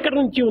ఆనందం always. ఎక్కడి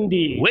నుంచి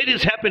ఉంది? Where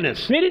is happiness?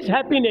 Where is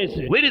happiness?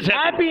 Where is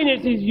happiness?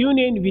 Happiness is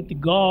union with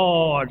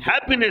God.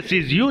 Happiness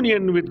is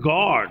union with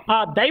God.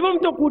 ఆ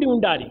దైవంతో కూడి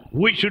ఉండాలి.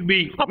 We should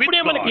be with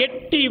అప్పుడే మనకి God.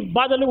 ఎట్టి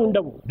బాధలు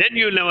ఉండవు. Then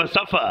you will never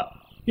suffer.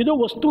 ఏదో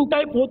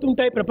వస్తుంటాయి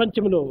పోతుంటాయి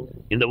ప్రపంచంలో.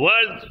 In the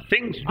world,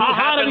 things do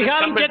ఆహార happen and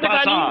విహారం come and చేత pass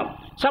కానీ, off.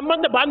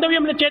 సంబంధ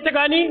బాంధవ్యముల చేత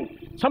కానీ,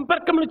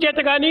 సంపర్కముల చేత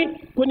కానీ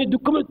కొన్ని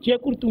దుఃఖములు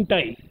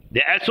చేకూరుతుంటాయి.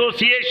 The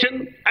association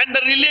and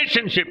the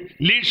relationship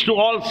leads to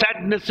all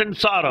sadness and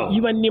sorrow.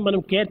 ఇవన్నీ మనం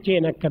care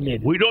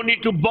చేయనక్కర్లేదు. We don't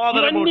need to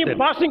bother about ఇవన్నీ them.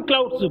 పాసింగ్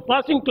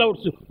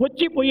క్లౌడ్స్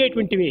వచ్చి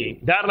పోయేటువంటివి.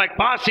 They are like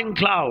passing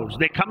clouds.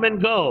 They come and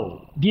go.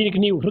 దీనికి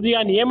నీవు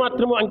హృదయాన్ని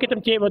ఏమాత్రము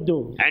అంకితం చేయవద్దు.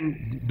 And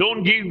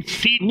don't give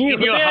seat నీ in your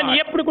హృదయాన్ని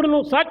heart. ఎప్పుడు కూడా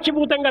నువ్వు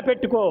సాక్షిభూతంగా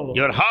పెట్టుకో.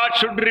 Your heart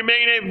should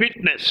remain a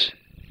witness.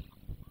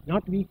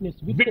 Not weakness,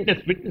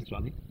 Witness,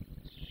 Swami.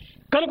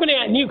 కనుకనే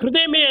నీ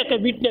హృదయమే ఒక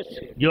witness.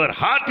 Your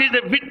heart is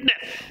a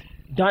witness.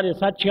 దాన్ని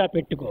సాక్షిగా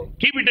పెట్టుకో.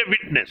 Keep it a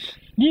witness.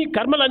 నీ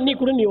కర్మలన్నీ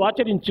కూడా నీవు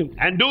ఆచరించు.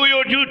 And do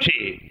your duty.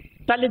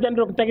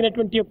 తల్లిదండ్రులకు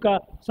తగినటువంటి యొక్క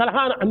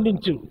సలహాను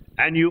అందించు.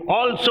 And you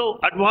also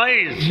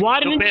advise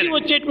వారి your నుంచి parents.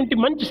 వచ్చేటువంటి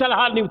మంచి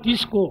సలహాలు నీవు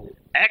తీసుకో.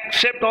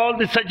 Accept all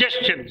the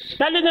suggestions.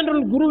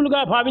 తల్లిదండ్రులను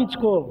గురువులుగా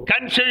భావించుకో.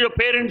 Consider your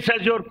parents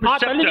as your ఆ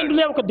preceptors.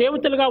 తల్లిదండ్రులే ఒక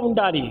దేవతలుగా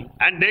ఉండాలి.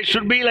 And they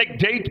should be like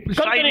కనుకనే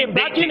presiding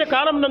ప్రాచీన deities.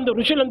 కాలం నందు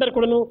ఋషులందరూ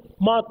కూడాను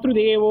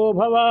మాతృదేవో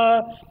భవ,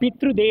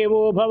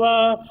 పితృదేవో భవ,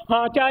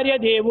 ఆచార్య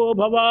దేవో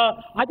భవ,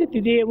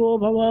 అతిథి దేవో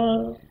భవ.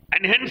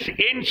 And hence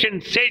ancient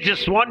sages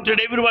wanted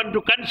everyone to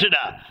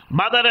consider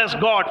mother as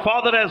God,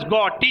 father as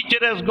God, teacher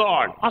as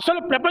God. అసలు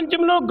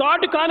ప్రపంచంలో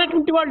గాడ్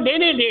కానటువంటి వాడు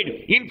లేనే లేడు.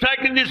 In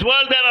fact, in this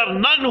world there are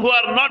none who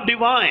are not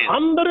divine.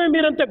 అందరూ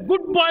మీరంత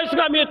గుడ్ బాయ్స్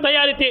గా మీరు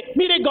తయారైతే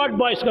మీరే గాడ్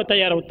బాయ్స్ గా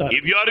తయారవుతారు.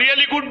 If you are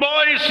really good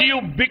boys, you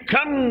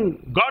become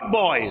God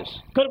boys.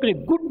 కనుక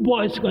గుడ్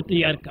బాయ్స్ గా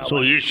తయారు So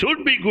కావాలి. you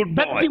should be good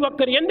ప్రతి boys.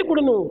 ఒక్కరు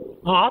ఎందుకును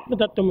ఆ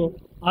ఆత్మతత్వము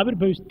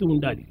ఆవిర్భవిస్తూ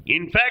ఉండాలి.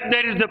 In fact,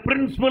 there is the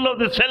principle of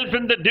the self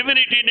and the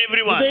divinity in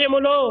everyone.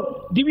 హృదయములో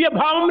దివ్య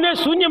భావమునే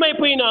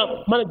శూన్యమైపోయినా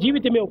మన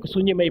జీవితమే ఒక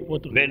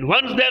శూన్యమైపోతుంది. When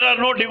once there are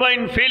no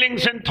divine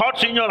feelings and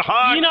thoughts in your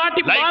heart,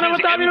 ఈనాటి life is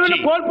మానవతా విలువను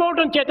empty.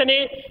 కోల్పోవడం చేతనే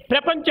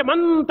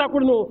ప్రపంచమంతా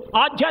కూడాను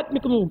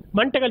ఆధ్యాత్మికము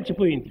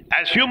మంటగలిచిపోయింది.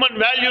 As human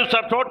values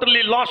are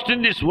totally lost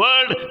in this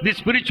world, this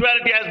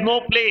spirituality has no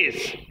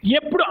place.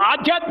 ఎప్పుడు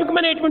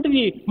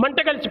ఆధ్యాత్మికమైనటువంటిది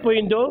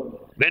మంటగలిచిపోయిందో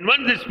When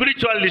once the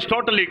spirituality is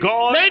totally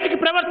gone, నైతిక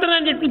ప్రవర్తన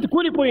అనేటువంటిది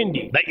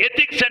కూలిపోయింది. the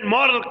ethics and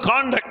moral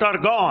conduct are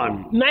gone.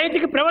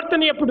 నైతిక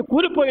ప్రవర్తన ఎప్పుడు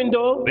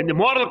కూలిపోయిందో When the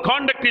moral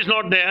conduct is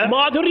not there,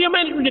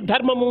 మాధుర్యమైనటువంటి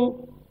ధర్మము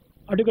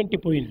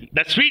అడుగంటిపోయింది.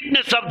 the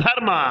sweetness of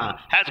dharma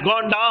has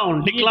gone down,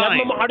 ఈ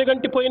ధర్మము declined.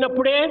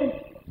 అడుగంటిపోయినప్పుడే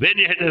When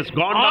it has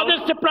gone down,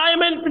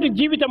 ఆదర్శప్రాయమైనటువంటి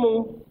జీవితము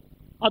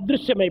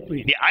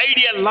అదృశ్యమైపోయింది. the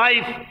ideal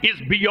life is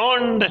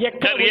beyond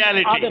ఎక్కడ the ఉంది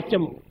reality.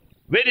 ఆదర్శము?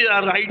 Where is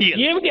our ideal?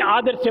 ఏమిటి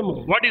ఆదర్శము?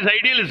 What is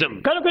idealism?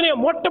 కనుకనే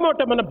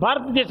మొట్టమొదట మన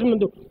భారతదేశం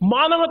నందు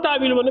మానవతా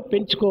విలువను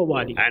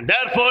పెంచుకోవాలి. And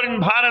therefore in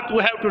Bharat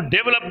we have to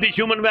develop the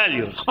human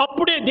values.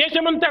 అప్పుడే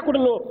దేశమంతా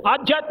కూడాను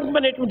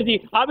ఆధ్యాత్మికమైనటువంటిది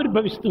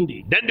ఆవిర్భవిస్తుంది.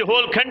 Then the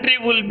whole country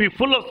will be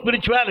full of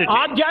spirituality.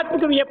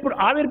 ఆధ్యాత్మికం ఎప్పుడు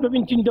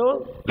ఆవిర్భవించిందో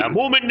The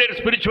moment there is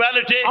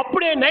spirituality,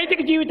 అప్పుడే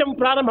నైతిక జీవితం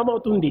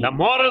ప్రారంభమవుతుంది. the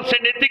morals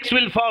and ethics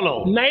will follow.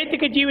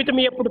 నైతిక జీవితం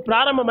ఎప్పుడు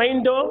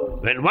ప్రారంభమైందో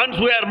When once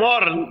we are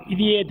moral,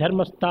 ఇది ఏ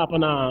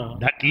ధర్మస్థాపన.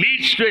 that leads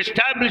to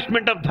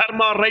establishment of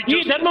dharma or ఈ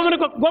righteousness.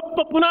 ధర్మమునకు గొప్ప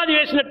పునాది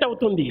వేసినట్టు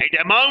అవుతుంది. It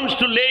amounts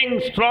to laying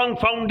strong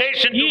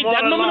foundation ఈ to moral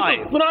ధర్మమునకు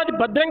life. పునాది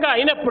భద్రంగా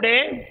అయినప్పుడే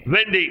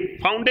When the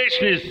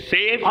foundation is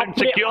safe and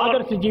అప్పుడే secure,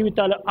 ఆదర్శ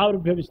జీవితాలు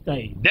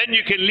ఆవిర్భవిస్తాయి. then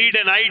you can lead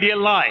an ideal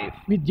life.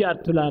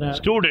 విద్యార్థులారా,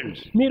 Students,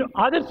 మీరు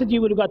ఆదర్శ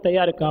జీవులుగా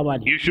తయారు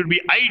కావాలి. you should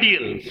be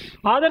ideals.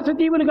 ఆదర్శ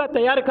జీవులుగా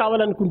తయారు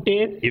కావాలనుకుంటే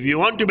If you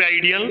want to be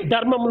ideal,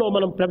 ధర్మంలో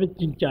మనం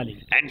ప్రవర్తించాలి.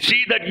 and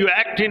see that you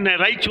act in a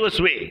righteous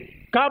way.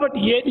 కాబట్టి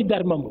ఏది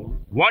ధర్మము,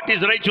 What is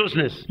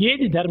righteousness?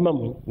 ఏది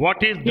ధర్మము, What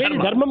is ఏది dharma?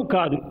 ధర్మం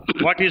కాదు,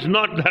 What is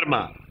not dharma?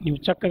 నీవు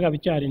చక్కగా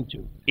విచారించు.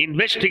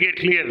 Investigate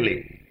clearly.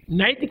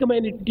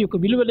 నైతికమైనటువంటి యొక్క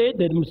విలువలే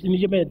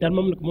నిజమైన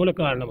ధర్మములకు మూల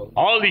కారణము.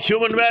 All the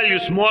human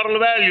values, moral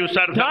values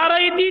are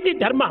ధారయతీతి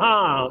ధర్మః.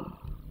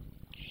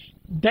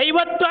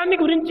 దైవత్వాన్ని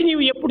గురించి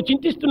నీవు ఎప్పుడు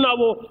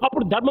చింతిస్తున్నావో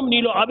అప్పుడు ధర్మం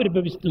నీలో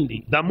ఆవిర్భవిస్తుంది.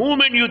 the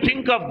moment you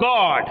think of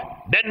God,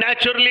 then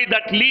naturally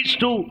that leads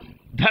to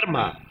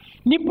dharma.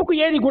 నిప్పుకు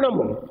ఏది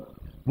గుణము?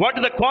 What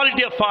is the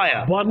quality of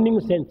fire?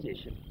 Burning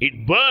sensation. It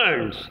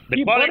burns, the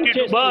ఈ burn quality to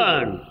చేస్తుంది.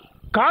 burn.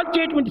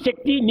 కాల్చేటువంటి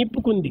శక్తి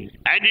నిప్పుకుంది.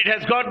 And it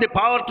has got the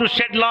power to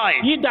shed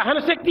light. ఈ దహన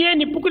శక్తియే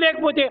నిప్పుకు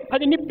లేకపోతే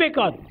అది నిప్పే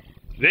కాదు.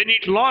 When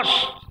it lost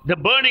the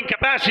burning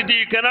capacity,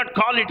 you cannot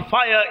call it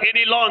fire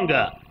any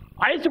longer.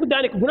 ఐసుకు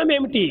దానికి గుణం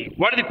ఏమిటి?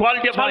 What is the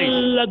quality of ice?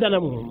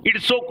 చల్లదనము. It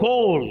is so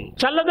cold.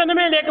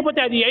 చల్లదనమే లేకపోతే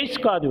అది ఐస్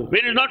కాదు.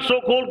 When it is not so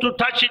cold to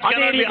touch, it అదే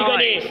cannot be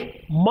రీతిగానే ice.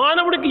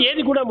 మానవుడికి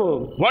ఏది గుణము?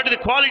 What is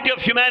the quality of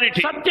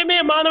humanity? సత్యమే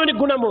మానవుని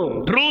గుణము.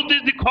 Truth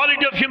is the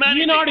quality of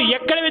humanity. ఈనాడు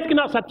ఎక్కడ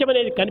వెతికినా సత్యం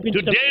అనేది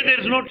కనిపించడం. Today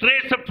there is no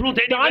trace of truth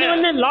దాని anywhere.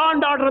 వల్లనే లా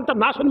అండ్ ఆర్డర్ అంతా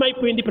నాశనం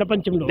అయిపోయింది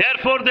ప్రపంచంలో.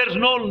 Therefore there is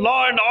no law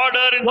and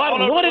order in వారు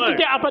all of the world.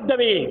 నోరెత్తితే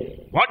అబద్ధమే.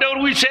 Whatever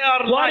we say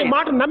are వారి lies.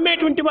 మాట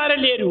నమ్మేటువంటి వారే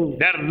లేరు.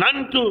 There are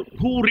none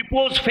who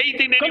repose faith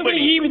in కనుక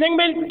anybody. ఈ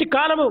విధమైనటువంటి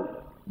కాలము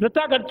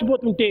వృథా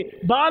గడిచిపోతుంటే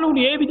బాలులు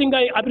ఏ విధంగా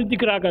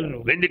అభివృద్ధికి రాగలరు?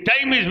 When the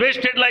time is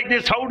wasted like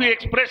this, how do you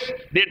express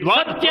the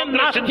advanced Satyam progress in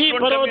నాస్తి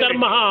student పరో community?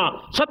 ధర్మః.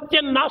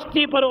 సత్యం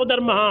నాస్తి పరో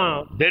ధర్మః.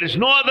 There is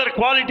no other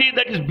quality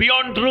that is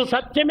beyond truth.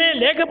 సత్యమే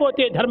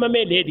లేకపోతే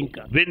ధర్మమే లేదు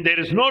ఇంకా. When there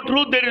is no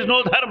truth, there is no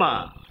dharma.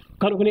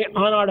 కనుకనే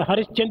ఆనాడు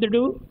హరిశ్చంద్రుడు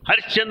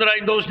Harishchandra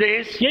in those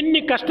days, ఎన్ని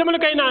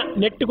కష్టములకైనా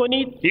నెట్టుకొని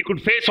he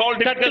could face all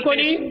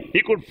difficulties.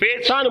 He could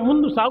face, తాను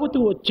ముందు సాగుతూ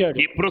వచ్చాడు.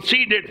 he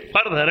proceeded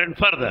further and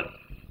further.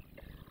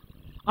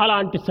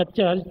 అలాంటి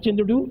సత్య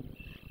హరిశ్చంద్రుడు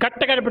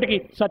కట్టగడపటికి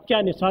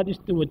సత్యాన్ని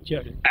సాధిస్తూ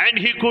వచ్చాడు. And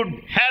he could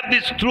have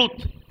this truth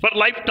for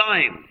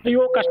lifetime.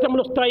 అయ్యో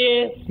కష్టములు వస్తాయే,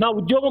 నా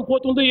ఉద్యోగం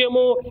పోతుందో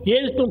ఏమో,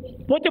 ఏది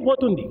పోతే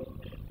పోతుంది.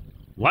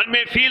 One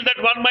may feel that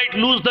one might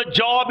lose the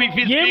job if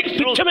he ఏం speaks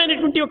truth.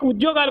 తుచ్చమైనటువంటి ఒక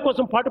ఉద్యోగాల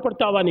కోసం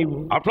పాటుపడతావా నీవు?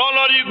 After all,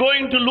 are you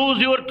going to lose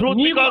your truth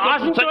నీకు because of such a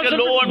ఆశించవలసిన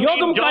low and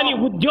యోగం mean కానీ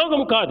job?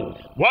 ఉద్యోగం కాదు.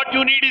 What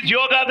you need is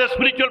yoga, the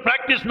spiritual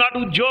practice, not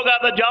yoga,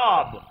 the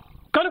job.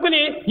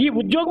 కనుకనే ఈ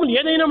ఉద్యోగములు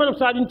ఏదైనా మనం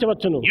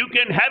సాధించవచ్చును. You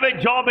can have a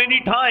job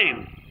anytime,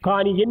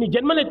 కానీ ఎన్ని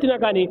జన్మలెత్తినా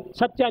కానీ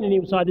సత్యాన్ని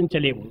నీవు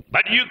సాధించలేవు.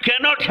 but you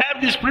cannot have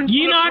this principle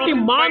of ఈనాటి truth in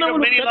spite of మానవులు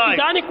many ప్రతి lives.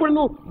 దానికి కూడా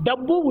నువ్వు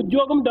డబ్బు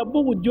ఉద్యోగం డబ్బు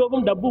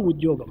ఉద్యోగం డబ్బు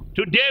ఉద్యోగం.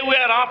 Today we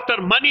are after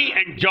money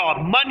and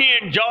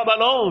job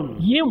alone.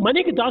 ఏ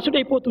మనీకి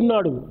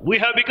దాసుడైపోతున్నాడు, We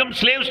have become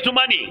slaves to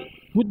money.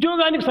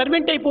 ఉద్యోగానికి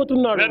సర్వెంట్ We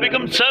అయిపోతున్నాడు. have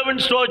become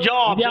servants to our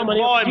jobs, ఇదే మన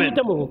యొక్క employment.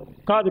 జీవితము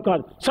కాదు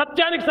కాదు.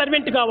 సత్యానికి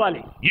సర్వెంట్ కావాలి,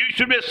 You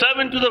should be a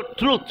servant to the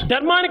truth.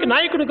 ధర్మానికి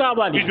నాయకుడు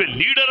కావాలి. You should be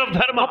a leader of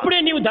dharma. అప్పుడే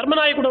నీవు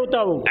ధర్మనాయకుడు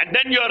అవుతావు. And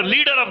then you are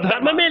leader of dharma.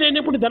 ధర్మమే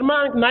లేనప్పుడు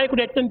ధర్మానికి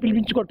నాయకుడు ఎట్టని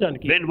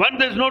పిలిపించుకోవటానికి When one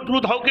there is no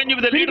truth, how can you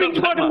be the leader of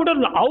పిలిపించుకోవడం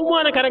dharma? కూడా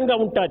అవమానకరంగా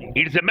ఉంటుంది.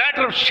 It is a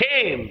matter of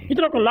shame.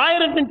 ఇతను ఒక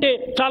లాయర్ అంటే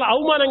చాలా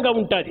అవమానంగా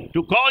ఉంటుంది.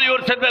 To call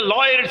yourself a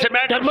lawyer, it's a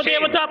matter of shame.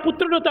 ధర్మదేవత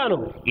పుత్రుడు తాను.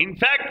 In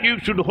fact, you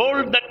should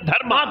hold that ఆ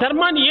dharma.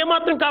 ధర్మాన్ని ఏమాత్రం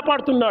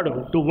కాపాడుతున్నాడు.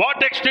 To what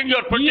extent you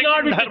are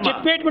Eenadu protecting dharma?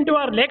 చెప్పేటువంటి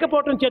వారు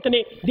లేకపోవడం చేతనే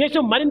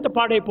దేశం మరింత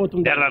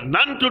పాడైపోతుంది. There are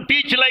none to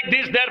teach like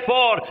this,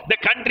 therefore the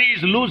country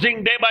is losing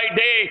day by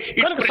day its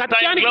కనుక pristine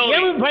సత్యానికి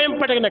ఏమి glory. భయం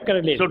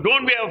పడగనక్కర్లేదు. So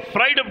don't be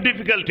afraid of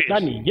difficulties.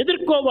 దాన్ని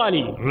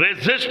ఎదుర్కోవాలి,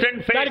 Resist and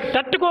దానికి face.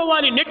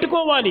 తట్టుకోవాలి,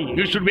 నెట్టుకోవాలి.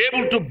 You should be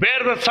able to bear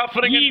the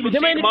suffering ఈ and proceed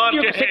విధమైన march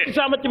శక్తి ahead.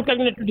 సామర్థ్యం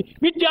కలిగినటువంటి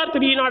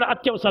విద్యార్థులు ఈనాడు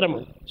అత్యవసరము.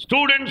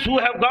 Students who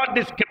have got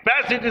these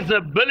capacities,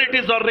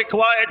 abilities are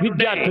required today.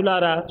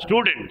 విద్యార్థులారా,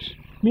 Students,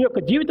 మీ యొక్క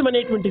జీవితం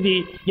అనేటువంటిది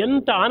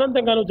ఎంత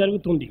ఆనందంగానూ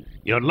జరుగుతుంది.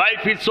 your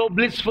life is so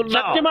blissful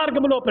Satya now.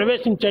 మార్గంలో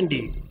ప్రవేశించండి,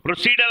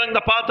 Proceed along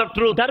the path of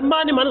truth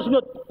ధర్మాన్ని మనసులో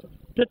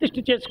ప్రతిష్ఠ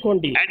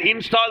చేసుకోండి. and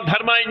install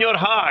dharma in your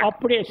heart.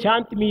 అప్పుడే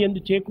శాంతి మీ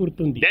యందు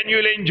చేకూరుతుంది. Then you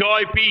will enjoy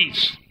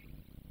peace.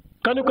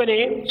 కనుకనే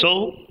So,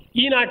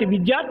 ఈనాటి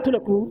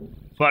విద్యార్థులకు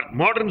for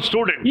modern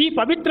students, ఈ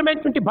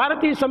పవిత్రమైనటువంటి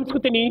భారతీయ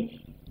సంస్కృతిని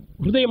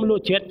హృదయంలో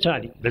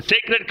చేర్చాలి. the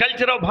sacred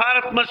culture of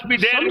Bharat must be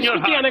there in your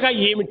సంస్కృతి heart. అనగా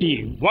ఏమిటి?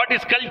 What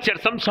is culture?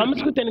 Samskriti.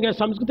 సంస్కృతి అనగా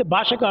సంస్కృతి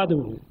భాష కాదు,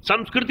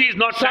 Samskriti is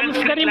not Sanskrit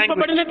language.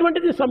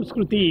 సంస్కరింపబడినటువంటిది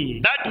సంస్కృతి.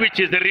 That which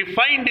is the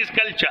refined is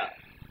culture.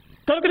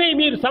 కనుకనే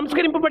మీరు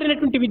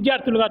సంస్కరింపబడినటువంటి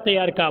విద్యార్థులుగా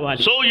తయారు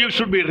కావాలి. So you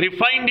should be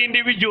refined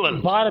individuals.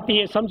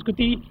 భారతీయ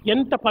సంస్కృతి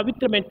ఎంత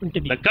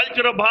పవిత్రమైనటువంటిది. The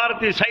culture of Bharat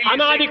is highly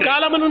అనాది sacred.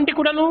 కాలము నుండి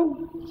కూడాను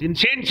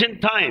Since ancient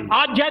time,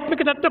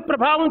 ఆధ్యాత్మిక తత్వ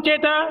ప్రభావం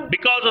చేత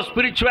because of అన్ని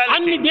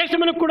spirituality,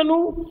 దేశములకు కూడాను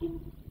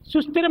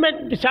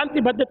సుస్థిరమైన శాంతి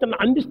భద్రతను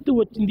అందిస్తూ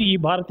వచ్చింది ఈ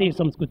భారతీయ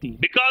సంస్కృతి.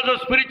 because of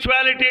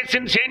spirituality,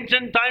 since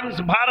ancient times,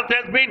 Bharat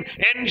has been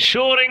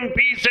ensuring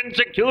peace and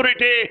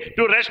security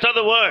to rest of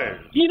the world.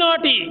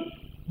 ఈనాటి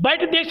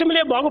బయట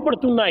దేశములే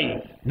బాగుపడుతున్నాయి.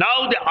 Now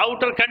the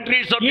outer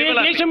countries are A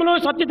developing. దేశంలో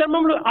సత్య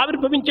ధర్మములు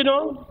ఆవిర్భవించినో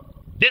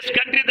This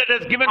country that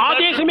has given ఆ birth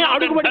to దేశమే truth and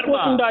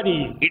అడుగుబడిపోతుండాలి.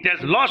 dharma, it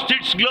has lost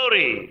its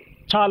glory.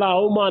 చాలా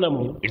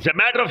అవమానము. It's a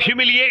matter of మన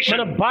humiliation.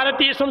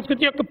 భారతీయ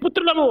సంస్కృతి యొక్క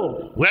పుత్రులము,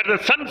 We are the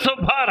sons of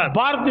Bharat.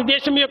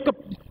 భారతదేశం యొక్క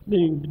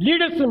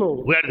leaders,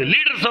 We are the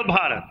leaders of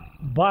Bharat.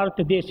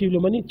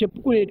 భారతదేశీయులమని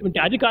చెప్పుకునేటువంటి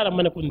అధికారం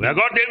మనకు We ఉంది. have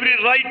got every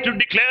right to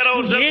declare A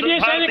ourselves as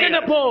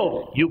దేశానికైనా Bharatiyas.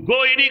 పో, You go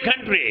any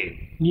country.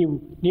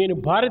 నేను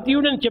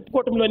భారతీయుడని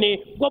చెప్పుకోవటంలోనే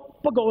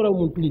గొప్ప గౌరవం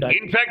ఉంటుండాలి.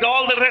 In fact,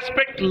 all the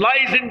respect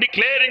lies in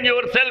declaring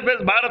yourself as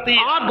ఆ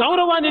Bharatiya.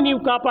 గౌరవాన్ని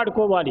నీవు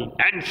కాపాడుకోవాలి.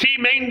 And see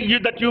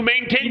that you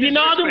maintain ఇది this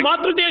నాదు respect.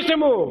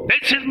 మాతృదేశము,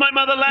 This is my ఇది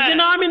motherland.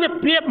 నా మీద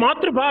ప్రియ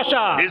మాతృభాష,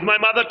 This is my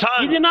mother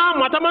tongue. ఇది నా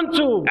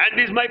మతమంచు. And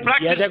this is my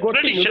practice ఎదగొట్టి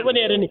tradition.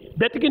 నిలువనేరని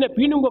బ్రతికిన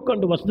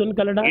పీనుగొక్కండు వసుదను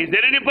కలడా. Is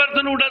there any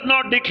person who does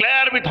not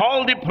declare with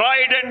all the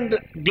pride and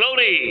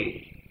glory?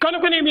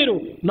 కనుకనే మీరు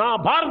నా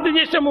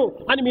భారతదేశము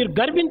అని మీరు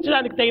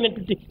గర్వించడానికి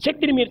తగినటువంటి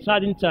శక్తిని మీరు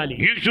సాధించాలి.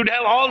 You should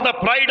have all the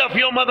pride of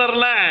your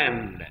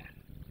motherland.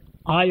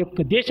 ఆ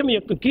యొక్క దేశం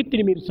యొక్క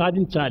కీర్తిని మీరు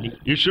సాధించాలి.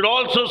 You should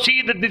also see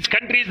that this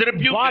country is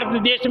rebuked.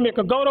 భారతదేశం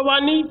యొక్క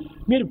గౌరవాన్ని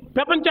మీరు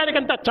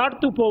ప్రపంచానికంతా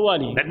చాటుతూ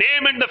పోవాలి. The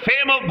name and the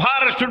fame of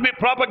Bharat should be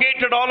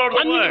propagated all over the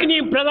world. అన్నిటికీ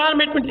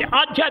ప్రధానమైనటువంటి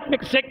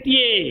ఆధ్యాత్మిక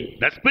శక్తియే.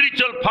 The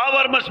spiritual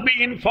power must be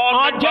informed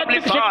and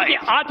ఆధ్యాత్మిక శక్తికి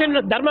publicized.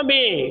 ఆచరణ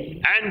ధర్మమే.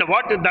 And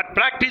what that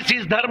practice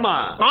is dharma.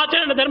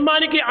 ఆచరణ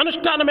ధర్మానికి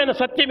అనుష్ఠానమైన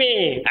సత్యమే.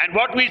 And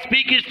what we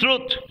speak is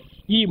truth.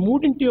 ఈ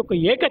మూడింటి యొక్క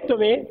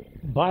ఏకత్వమే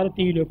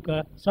భారతీయుల యొక్క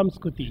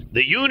సంస్కృతి.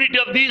 The unity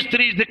of these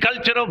three is the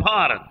culture of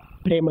Bharat.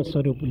 ప్రేమ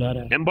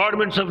స్వరూపులారా,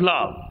 Embodiments of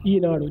love.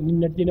 ఈనాడు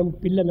నిన్నటి దినం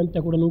పిల్లలంతా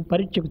కూడా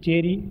పరీక్షకు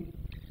చేరి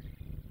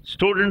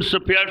Students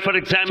appeared for చాలా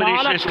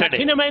examination yesterday.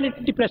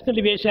 కఠినమైనటువంటి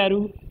ప్రశ్నలు వేశారు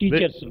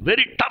teachers.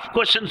 Very tough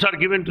questions are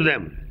given to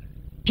them.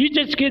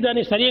 Teachers కి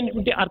దాని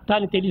సరైనటువంటి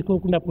అర్థాన్ని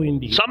తెలుసుకోకుండా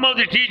పోయింది. Some of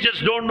the teachers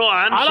don't know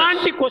అలాంటి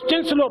answers.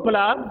 క్వశ్చన్స్ లోపల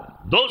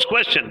Those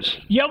questions.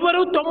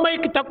 ఎవరు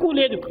 90కి తక్కువ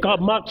లేదు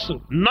marks.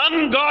 None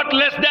got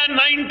less than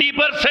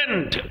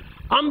 90%.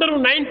 అందరూ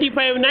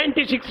 95,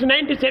 96,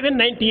 97,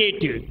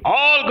 98.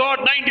 All got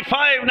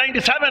 95,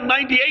 97,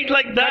 98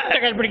 like that.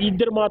 ఇప్పటికి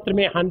ఇద్దరు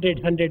మాత్రమే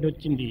 100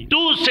 వచ్చింది.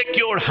 Two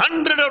secured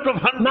 100 out of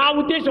 100. నా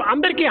ఉద్దేశం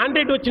అందరికీ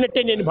 100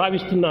 వచ్చినట్టే నేను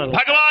భావిస్తున్నాను.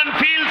 Bhagavan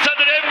feels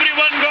that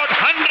everyone got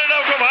 100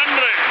 out of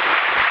 100.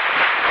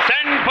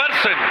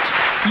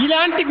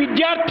 ఇలాంటి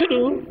విద్యార్థులు,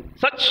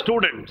 such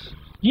students,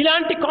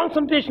 ఇలాంటి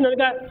కాన్సన్ట్రేషన్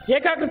అనగా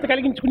ఏకాగ్రత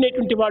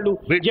కలిగించుకునేటువంటి వాళ్ళు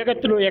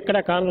జగత్తులో ఎక్కడ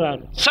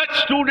కానరారు. such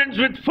students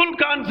with full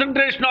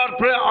concentration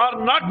are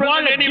not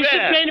వాళ్ళ present anywhere.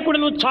 డిసిప్లైన్ కూడా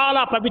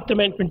చాలా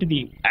పవిత్రమైనటువంటిది.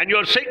 And you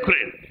are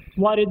sacred.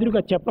 వారు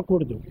ఎదురుగా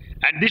చెప్పకూడదు.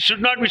 And this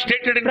should not be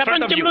stated in front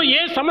of ప్రపంచంలో you.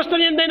 ఏ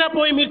సంస్థ ఎందైనా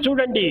పోయి మీరు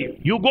చూడండి,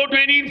 You go to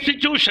any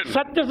institution.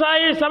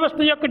 Sathya Sai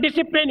సంస్థ యొక్క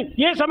డిసిప్లైన్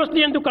ఏ సంస్థ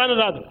ఎందుకు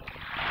కానరాదు.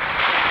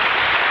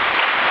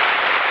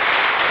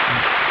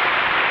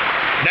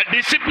 The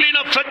discipline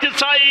of Satya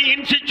Sai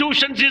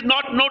institutions is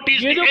not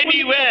noticed ఏదో కొన్ని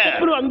anywhere.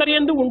 తప్పులు అందరి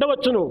యందు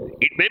ఉండవచ్చును,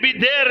 It may be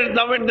there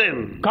now and then.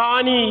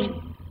 కానీ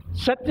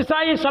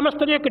సత్యసాయి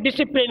సంస్థల యొక్క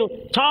డిసిప్లైన్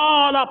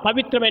చాలా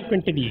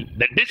పవిత్రమైనటువంటిది.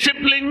 The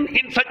discipline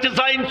in Satya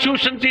Sai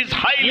institutions is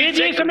A highly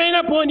sacred.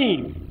 దేశమైనా పోని,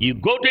 You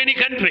go to any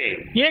country,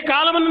 ఏ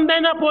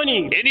కాలమునందైనా పోని,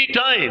 any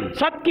time,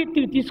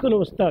 సత్కీర్తిని తీసుకుని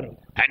వస్తారు.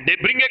 and they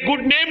bring a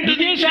good name to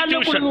the విదేశాల్లో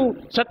institution.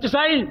 కూడా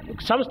సత్యసాయి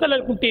సంస్థలు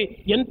అనుకుంటే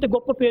ఎంత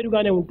గొప్ప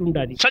పేరుగానే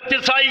ఉంటుండాలి. Satya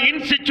Sai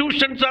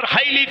institutions are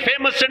highly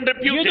famous and ఏదో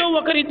reputed.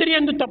 ఒకరిద్దరి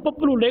యందు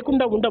తప్పులు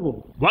లేకుండా ఉండవు.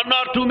 One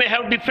or two may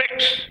have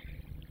defects.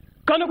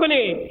 కనుకనే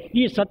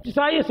ఈ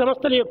సత్యసాయి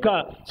సంస్థల యొక్క,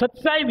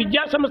 సత్యసాయి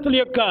విద్యా సంస్థల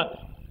యొక్క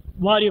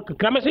వారి యొక్క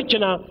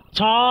క్రమశిక్షణ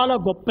చాలా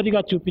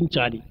గొప్పదిగా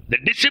చూపించాలి. The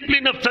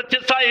discipline of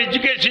Satya Sai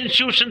education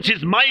institutions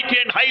is mighty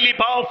and highly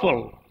powerful.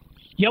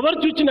 ఎవరు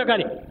చూచినా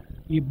కానీ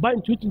ఈ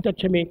అబ్బాయిని చూచిన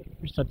తక్షణమే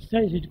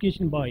సత్యసాయి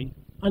ఎడ్యుకేషన్ బాయ్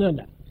అని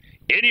అన్నా.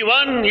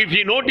 Anyone, if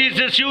he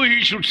notices you, he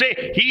should say,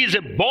 he is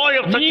a boy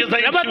of me Satya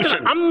Sai ప్రవర్తన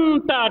institution.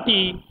 అంతటి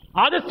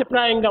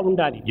ఆదర్శప్రాయంగా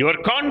ఉండాలి. Your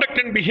conduct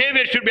and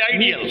behavior should be me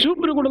ideal.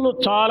 చూపులు కూడా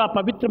చాలా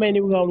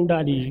పవిత్రమైనవిగా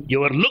ఉండాలి.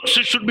 Your looks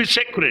should be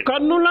sacred.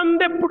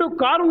 కన్నులందెప్పుడు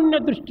Karunya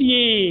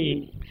దృష్టియే,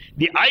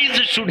 The eyes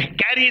should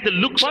carry the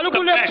looks of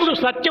పలుకులెప్పుడు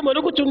compassion. Satyam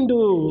ఒలుకుచుండు,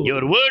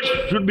 Your words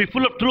should be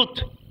full of truth.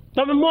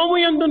 తమ మోము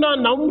యందు నా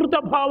నమ్రత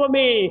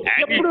భావమే,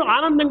 ఎప్పుడు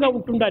ఆనందంగా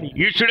ఉంటుండాలి.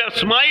 You should have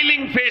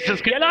smiling faces.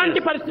 ఎలాంటి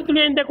పరిస్థితులు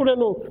ఏంటే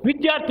కూడాను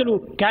విద్యార్థులు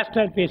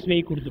క్యాస్టర్ ఫేస్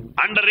వేయకూడదు.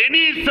 Under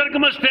any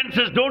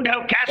circumstances, don't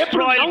have ఎప్పుడు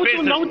castor oil నవ్వుతూ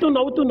faces. నవ్వుతూ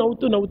నవ్వుతూ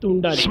నవ్వుతూ నవ్వుతూ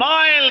ఉండాలి.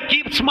 Smile,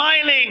 keep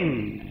smiling.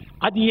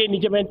 అది ఏ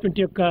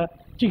నిజమైనటువంటి యొక్క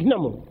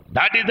చిహ్నము.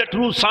 That is the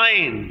true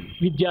sign.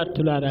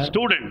 విద్యార్థులారా,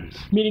 Students,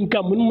 మీరు ఇంకా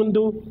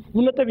మున్ముందు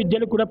ఉన్నత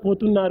విద్యలు కూడా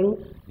పోతున్నారు.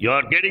 you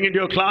are getting into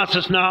your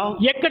classes now.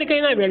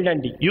 ఎక్కడికైనా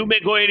వెళ్ళండి, You may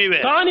go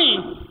anywhere. కానీ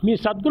మీ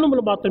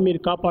సద్గుణములు మాత్రం మీరు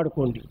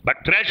కాపాడుకోండి. But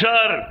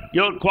treasure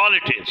your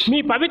qualities. మీ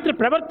పవిత్ర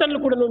ప్రవర్తనలు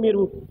కూడా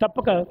మీరు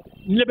తప్పక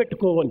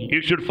నిలబెట్టుకోవాలి.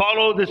 You should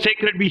follow the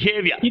sacred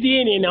behavior. ఇది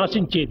నేను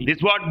ఆశించేది. This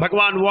is what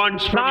Bhagavan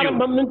wants from you.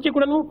 ప్రారంభం నుంచి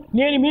కూడాను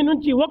నేను మీ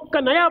నుంచి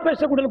ఒక్క నయా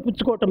పైసా కూడా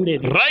పుచ్చుకోవటం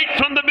లేదు. Right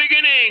from the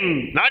beginning,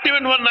 not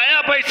even one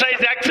naya paisa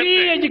is free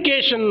accepted.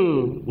 Education.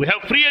 We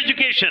have free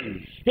education.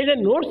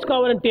 ఏదైనా నోట్స్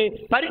కావాలంటే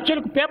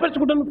పరీక్షలకు పేపర్స్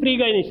కూడా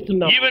ఫ్రీగా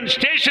ఇస్తున్నాం. Even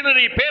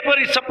stationery, paper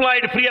is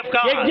supplied free of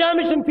cost.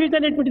 Examination fee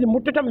అనేటువంటిది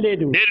ముట్టడం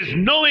లేదు. There is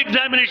no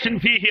examination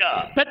fee here.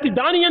 ప్రతి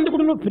దాని ఎందుకు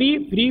free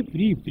free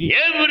free free.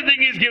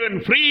 Everything is given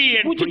free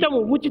and free. ఉచితము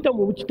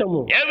ఉచితము ఉచితము.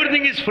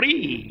 Everything is free.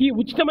 ఈ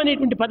ఉచితం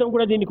అనేటువంటి పదం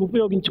కూడా దీనికి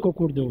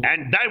ఉపయోగించుకోకూడదు.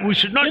 And that we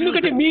should not use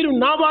ఎందుకంటే it. మీరు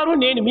నా వారు,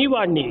 నేను మీ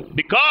వాడిని.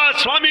 Because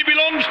Swami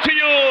belongs to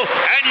you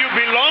and you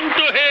belong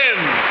to him.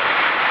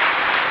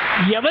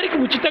 ఎవరికి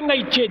ఉచితంగా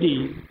ఇచ్చేది?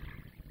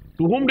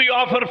 To whom do you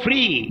offer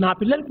free? నా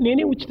పిల్లలకు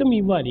నేనే ఉచితం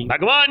ఇవ్వాలి.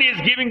 Bhagavan is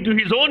giving to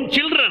his own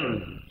children.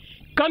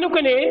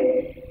 కనుకనే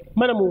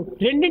మనము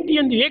రెండింటి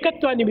యందు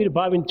ఏకత్వాన్ని మీరు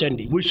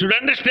భావించండి. We should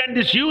understand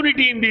this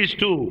unity in these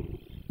two.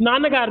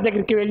 నాన్నగారి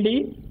దగ్గరికి వెళ్ళి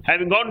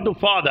Having gone to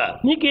father,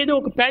 నీకేదో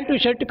ఒక ప్యాంటు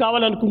షర్ట్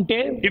కావాలనుకుంటే,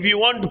 if you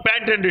want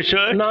pant and a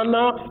shirt, నాన్న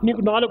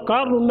నీకు 4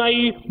 కార్లు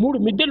ఉన్నాయి,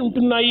 3 మిద్దెలు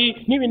ఉంటున్నాయి,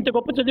 నీవు ఇంత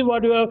గొప్ప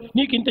చదివాడు,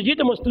 నీకు ఇంత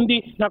జీతం వస్తుంది,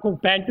 నాకు ఒక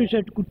ప్యాంటు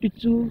షర్ట్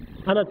కుట్టించు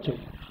అనొచ్చు.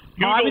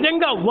 ఆ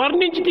విధంగా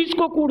వర్ణించి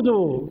తీసుకోకూడదు.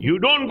 you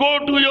don't go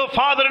to your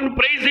father and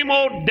praise him,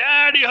 oh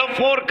dad, you have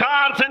 4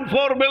 cars and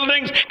 4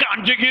 buildings,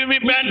 can't you give me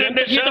pant and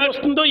ఎంత a జీతం shirt?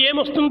 వస్తుందో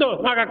ఏమొస్తుందో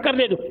నాకు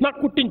అక్కర్లేదు, నాకు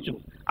కుట్టించు.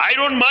 I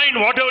don't mind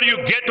whatever you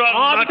get or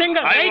ఆ not.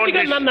 విధంగా I right want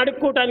గా this. నన్ను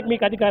అడుక్కోవడానికి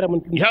మీకు అధికారం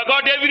ఉంటుంది. You have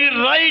got every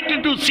right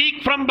to seek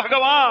from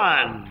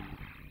Bhagavan.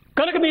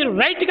 కనుక మీరు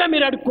రైట్ గా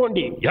మీరు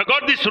అడుక్కోండి. You have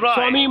got this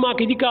Swamy right.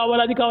 మాకు ఇది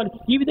కావాలి అది కావాలి,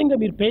 ఈ విధంగా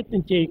మీరు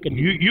ప్రయత్నం చేయకండి.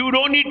 You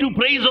don't need to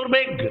praise or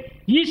beg.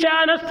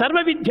 ఈశాన సర్వ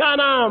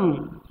విద్యానాం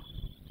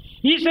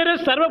ఈశ్వర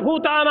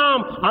సర్వభూతానాం,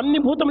 అన్ని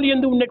భూతములు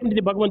యందు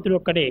ఉన్నటువంటిది భగవంతుడు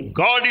ఒక్కడే.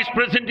 God is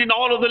present in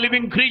all of the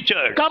living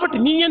creatures. కాబట్టి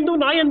నీ యందు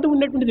నా యందు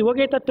ఉన్నటువంటిది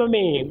ఒకే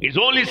తత్వమే. It's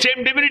only same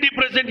divinity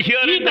present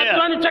here ఈ and there.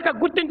 తత్వాన్ని చక్కగా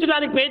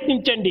గుర్తించడానికి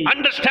ప్రయత్నించండి.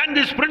 Understand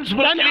this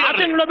principle దాన్ని clearly.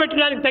 ఆచరణలో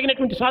పెట్టడానికి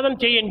తగినటువంటి సాధన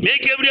చేయండి.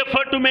 Make every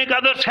effort to make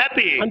others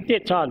happy. అంతే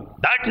చాలు.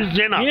 That is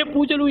A enough.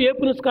 పూజలు ఏ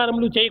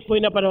పునస్కారములు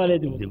చేయకపోయినా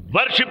పర్వాలేదు. The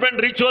worship and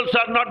rituals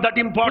are not that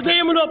important.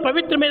 హృదయంలో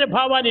పవిత్రమైన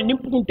భావాన్ని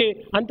నింపుకుంటే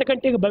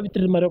అంతకంటే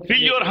పవిత్రత మరొకటి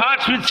Fill లేదు. your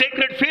hearts with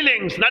sacred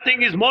feelings. Nothing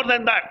is more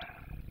than that.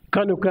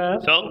 కనుక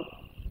So,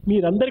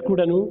 మీరందరూ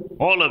కూడాను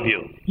all of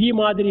you, ఈ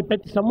మాదిరి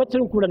ప్రతి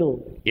సంవత్సరం కూడాను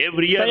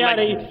every year,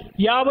 తయారై like,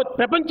 యావత్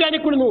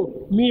ప్రపంచానికి కూడాను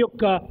మీ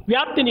యొక్క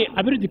వ్యాప్తిని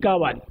అభివృద్ధి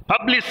కావాలి.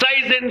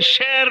 publicize and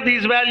share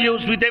these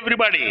values with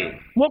everybody.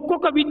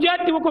 ఒక్కొక్క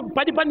విద్యార్థి ఒక్కొక్క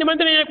 10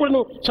 మందినైనా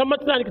కూడాను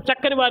సంవత్సరానికి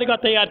చక్కని వారిగా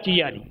తయారు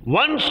చేయాలి.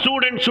 One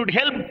student should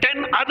help 10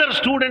 other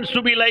students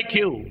to be like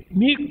you.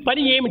 మీ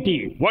పని ఏమిటి?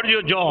 What is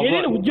your job?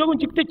 ఏదైనా ఉద్యోగం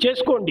చిక్కితే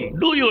చేసుకోండి,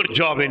 Do your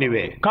job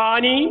anyway.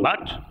 కానీ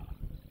But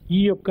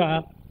ఈ యొక్క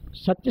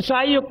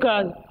సత్యసాయి యొక్క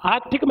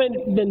ఆర్థికమైన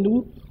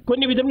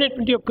కొన్ని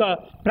విధమైనటువంటి యొక్క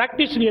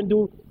ప్రాక్టీస్ యందు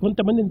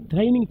కొంతమందిని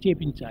training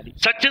చేపించాలి.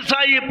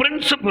 Satyasai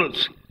principles,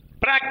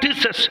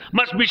 practices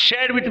must be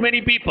shared with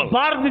many people.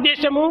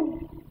 భారతదేశము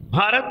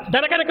Bharat,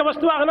 ధనకనక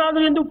వస్తువాహనాలు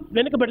ఎందు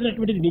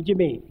వెనుకబడినటువంటిది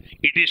నిజమే.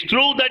 it is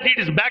true that it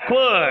is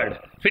backward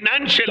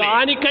financially.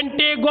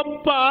 దానికంటే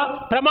గొప్ప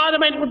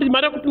ప్రమాదమైనటువంటిది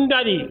మరొకటి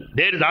ఉండాలి.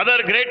 There is other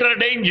greater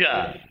danger.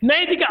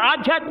 నైతిక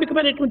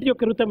ఆధ్యాత్మికమైనటువంటి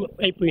యొక్క ఋతం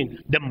అయిపోయింది.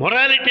 The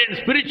morality and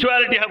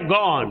spirituality have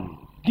gone.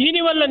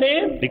 దీనివల్లనే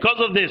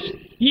Because of this,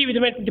 ఈ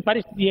విధమైనటువంటి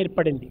పరిస్థితి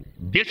ఏర్పడింది.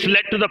 this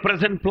led to the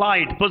present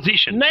plight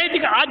position.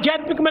 నైతిక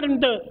ఆధ్యాత్మికమైన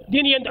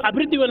దీని యందు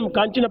అభివృద్ధి మనం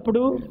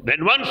కాంచినప్పుడు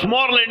When one's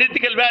moral and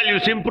ethical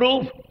values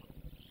improve,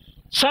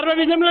 సర్వ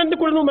విధములందు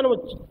కూడా మనం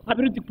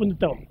అభివృద్ధి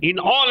పొందుతాం. in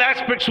all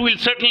aspects we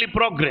will certainly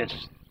progress.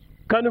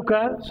 కనుక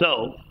So,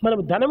 మనం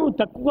ధనము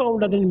తక్కువగా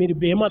ఉండదని మీరు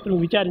ఏమాత్రం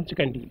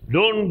విచారించకండి.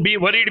 don't be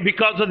worried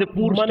because of the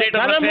poor మన state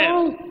of ధనము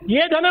affairs.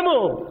 ఏ ధనము?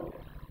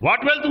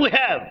 What wealth we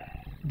have?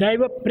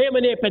 దైవ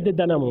ప్రేమనే పెద్ద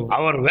ధనము.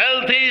 Our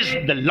wealth is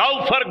the love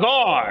for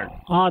God.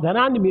 ఆ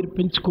ధనాన్ని మీరు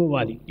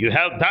పెంచుకోవాలి. You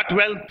have that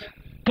wealth.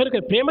 కనుక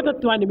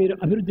ప్రేమతత్వాన్ని మీరు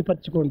అభివృద్ధి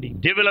పరచుకోండి.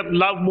 Develop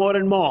love more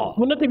and more.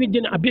 ఉన్నత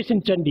విద్యను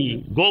అభ్యసించండి.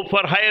 Go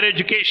for higher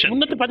education.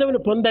 ఉన్నత పదవులు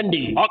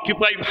పొందండి.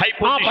 Occupy high ఆ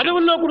positions.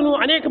 పదవుల్లో కూడా నువ్వు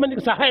అనేక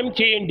మందికి సహాయం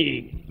చేయండి.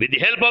 With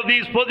the help of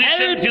these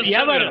positions, help you serve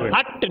ever everyone.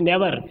 Hurt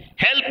never.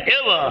 Help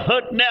ever,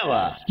 hurt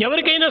never.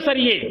 ఎవరికైనా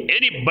సరియే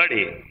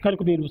Anybody.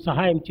 కనుక మీరు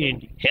సహాయం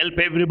చేయండి. Help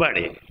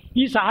everybody.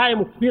 ఈ సహాయం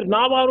మీరు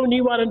నావారు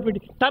నీవారు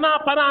అనేటువంటి తన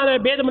పన అనే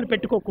భేదములు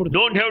పెట్టుకోకూడదు.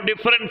 Don't have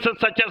differences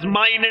such as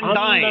mine and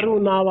అందరూ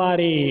thine.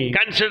 నావారే.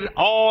 Consider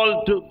all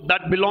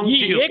that belong ఈ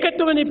to you.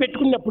 ఏకత్వం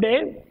పెట్టుకున్నప్పుడే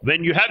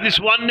When you have this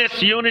oneness,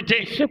 unity,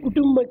 విశ్వ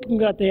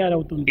కుటుంబకంగా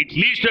తయారవుతుంది. it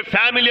leads to a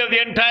family of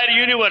the entire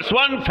universe.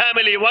 One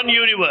family, one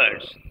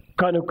universe.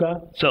 కనుక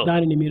So,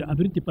 దానిని మీరు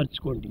అభివృద్ధి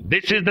పరచుకోండి.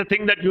 this is the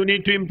thing that you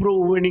need to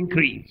improve and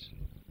increase.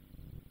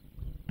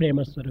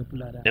 ప్రేమ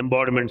స్వరూపులారా,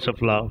 Embodiments of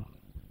love.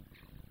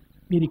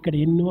 మీరు ఇక్కడ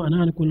ఎన్నో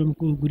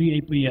అనానుకూలంకు గురి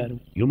అయిపోయారు.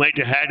 You might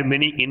have had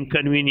many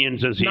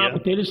inconveniences నాకు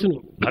here. తెలుసును.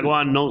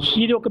 Bhagavan knows.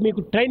 ఇది ఒక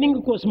మీకు ట్రైనింగ్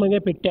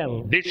కోసమే పెట్టాము.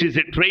 This is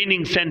a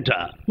training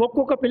center.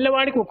 ఒక్కొక్క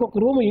పిల్లవాడికి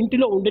ఒక్కొక్క రూమ్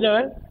ఇంటిలో ఉండిన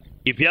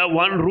If you have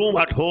one room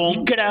at home,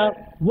 ఇక్కడ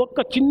ఒక్క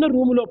చిన్న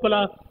రూమ్ లోపల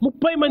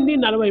 30 మంది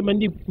 40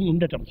 మంది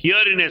ఉండటం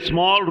here in a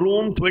small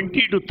room,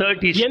 20 to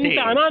 30 ఎంత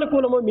stay.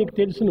 అనానుకూలమో మీకు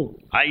తెలుసును.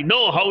 I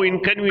know how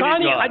inconvenient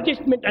కానీ you are.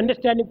 అడ్జస్ట్మెంట్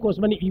అండర్స్టాండింగ్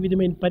కోసమని ఈ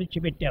విధమైన పరీక్ష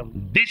పెట్టాము.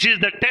 This is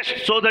the test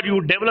so that you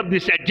develop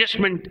this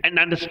adjustment and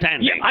ఈ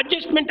understanding.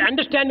 అడ్జస్ట్మెంట్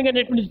అండర్స్టాండింగ్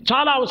అనేటువంటిది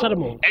చాలా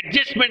అవసరము.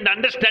 Adjustment and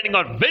understanding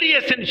are very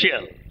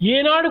essential.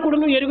 ఏనాడు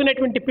కూడాను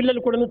ఎరుగినటువంటి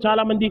పిల్లలు కూడాను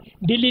చాలా మంది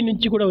ఢిల్లీ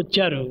నుంచి కూడా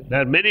వచ్చారు.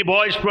 There are many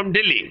boys from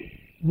Delhi.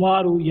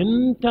 వారు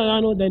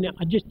ఎంతగానో దాన్ని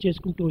అడ్జస్ట్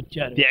చేసుకుంటూ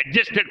వచ్చారు. They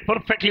adjusted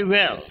perfectly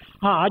well.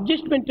 ఆ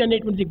అడ్జస్ట్మెంట్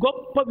అనేటువంటిది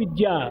గొప్ప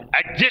విద్య.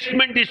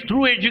 Adjustment is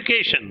true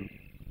education.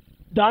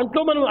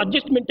 దాంట్లో మనం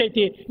అడ్జస్ట్మెంట్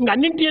అయితే ఇంకా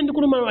అన్నింటి ఎందుకు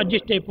కూడా మనం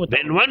అడ్జస్ట్ అయిపోతాం.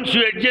 Then once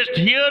you adjust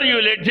here, you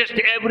will adjust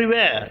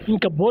everywhere.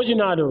 ఇంకా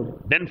భోజనాలు,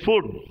 Then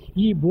food.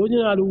 ఈ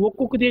భోజనాలు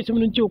ఒక్కొక్క దేశం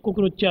నుంచి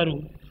ఒక్కొక్కరు వచ్చారు,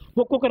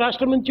 ఒక్కొక్క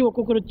రాష్ట్రం నుంచి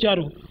ఒక్కొక్కరు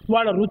వచ్చారు.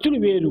 వాళ్ళ రుచులు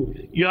వేరు,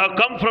 You have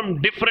come from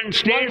different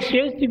వాళ్ళ states.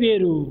 టేస్ట్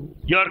వేరు.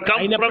 You are come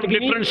from అయినప్పటికీ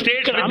different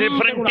states ఇక్కడ with అంతా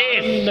different కూడా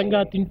tastes.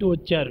 ఆనందంగా తింటూ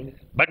వచ్చారు.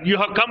 But you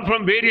have come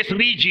from various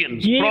regions,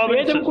 ఏ భేదం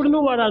provinces.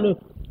 కూడా వాళ్ళు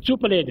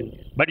చూపలేదు.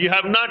 But you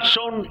have not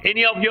shown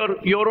any of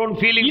your own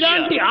feelings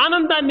ఇలాంటి here.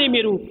 ఆనందాన్ని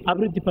మీరు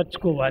అభివృద్ధి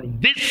పరచుకోవాలి.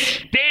 This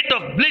state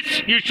of bliss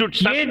you should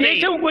ఏ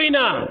దేశం sustain.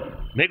 పోయినా,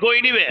 May go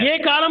anywhere, ఏ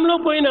కాలంలో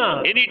పోయినా,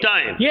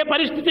 anytime, ఏ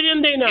పరిస్థితి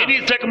ఎందైనా any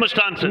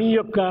circumstances. మీ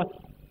యొక్క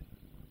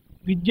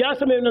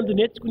విద్యాసమయనందు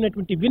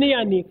నేర్చుకున్నటువంటి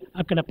వినయాన్ని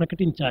అక్కడ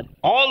ప్రకటించాలి.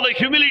 All the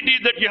humility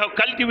that you have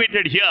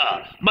cultivated here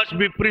must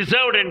be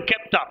preserved and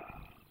kept up.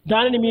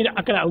 దానిని మీరు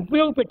అక్కడ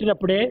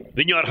ఉపయోగపెట్టినప్పుడే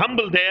When you are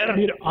humble there,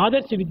 మీరు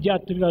ఆదర్శ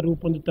విద్యార్థులుగా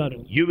రూపొందుతారు.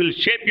 you will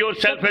shape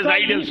yourself as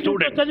ideal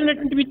students.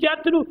 చదివినటువంటి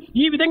విద్యార్థులు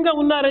ఈ విధంగా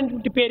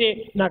ఉన్నారనేటువంటి పేరే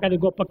నాకు అది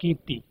గొప్ప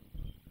కీర్తి.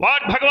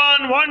 What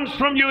Bhagavan wants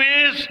from you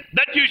is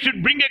that you should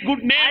bring a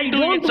good I name to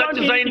don't such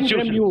want a anything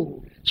from institution. you.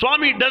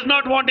 Swami does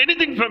not want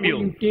anything from You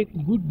you. take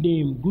good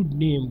name, good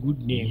name,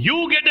 good name. You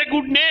get a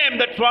good name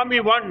that Swami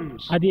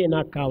wants. అదే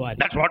నాకు కావాలి.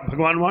 That's what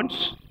Bhagavan wants.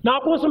 నా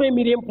కోసమే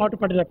మీరేం పాటు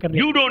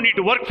పడనక్కర్లేదు. You don't need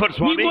to work for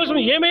Swami. మీకోసం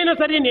ఏమైనా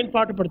సరే నేను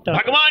పాటు పడతాను.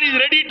 Bhagavan is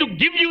ready to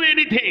give you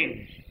anything.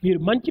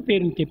 మీరు మంచి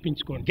పేరుని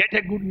తెప్పించుకోండి, Get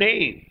a good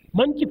name.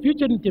 మంచి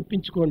ఫ్యూచర్ని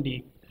తెప్పించుకోండి.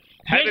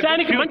 Have a good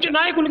దేశానికి మంచి future.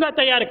 నాయకులుగా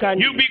తయారు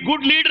కానీ You be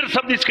good leaders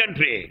of this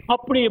country.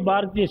 అప్పుడే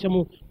భారతదేశము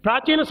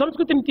ప్రాచీన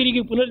సంస్కృతిని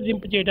తిరిగి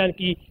పునరుద్ధరింప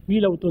చేయడానికి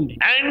వీలవుతుంది.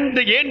 And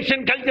the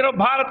ancient culture of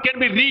Bharat can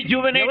be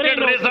rejuvenated,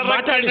 ఎవరైనా వచ్చి resurrected and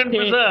మాట్లాడిస్తే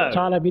preserved.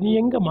 చాలా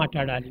వినయంగా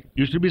మాట్లాడాలి.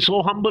 You should be so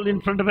humble in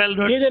front of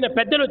elders. ఏదైనా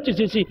పెద్దలు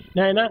వచ్చేసేసి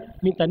నాయన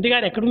మీ తండ్రి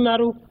గారు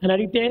ఎక్కడున్నారు అని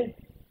అడిగితే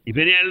If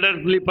any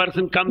elderly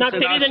person comes నాకు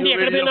and asks తెలియదండి you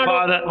ఎక్కడ where is your పోయినాడు,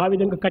 father, ఆ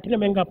విధంగా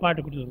కఠినంగా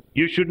పాడకూడదు.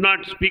 you should not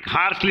speak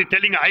harshly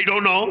telling, I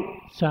don't know.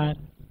 Sir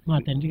మా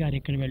తండ్రి గారు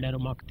ఎక్కడ వెళ్ళారో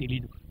మాకు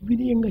తెలియదు,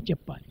 వినయంగా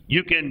చెప్పాలి.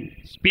 You can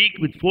speak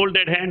with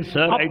folded hands,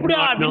 sir, I do అప్పుడు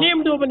ఆ not know.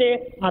 వినయం రూపనే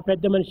ఆ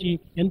పెద్ద మనిషి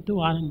ఎంతో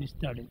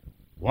ఆనందిస్తాడు.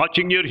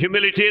 Watching your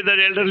humility, that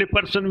elderly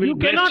person will You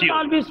bless cannot you.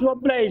 always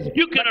oblige.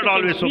 You cannot but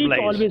always can speak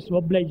oblige. always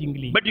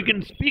obligingly. But you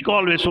can speak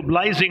always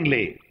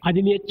obligingly.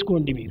 అది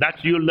నేర్చుకోండి మీరు. That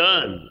you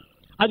learn.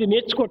 అది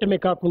నేర్చుకోవటమే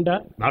కాకుండా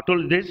Not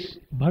only this,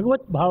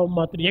 భగవత్ భావం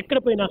మాత్రం ఎక్కడ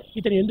పోయినా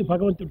ఇతను ఎందుకు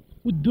భగవంతుడు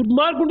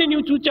దుర్మార్గుడిని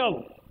నీవు చూచావు,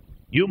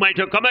 you might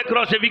have come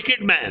across a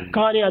wicked man.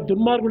 కానీ ఆ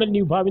దుర్మార్గుడిని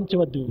నీవు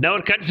భావించవద్దు.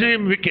 Never consider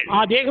him wicked.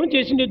 ఆ దేహం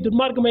చేసిండే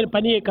దుర్మార్గమైన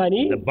పనియే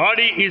కానీ The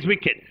body is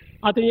wicked.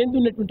 అతను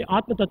ఎందున్నటువంటి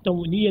ఆత్మతత్వం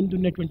నీ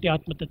ఎందున్నటువంటి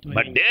ఆత్మతత్వం.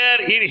 But there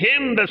in him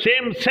the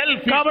same self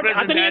is కాబట్టి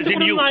present అతని as in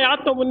ఎందుకు you. నా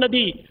ఆత్మ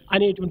ఉన్నది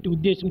అనేటువంటి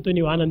ఉద్దేశంతో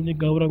నీవు ఆనందంగా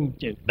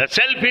గౌరవించావు. The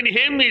self in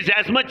him is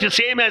as much the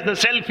same as the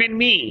self in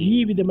me. ఈ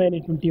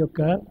విధమైనటువంటి యొక్క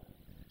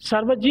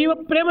సర్వజీవ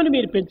ప్రేమను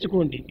మీరు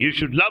పెంచుకోండి. You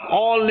should love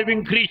all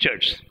living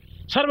creatures.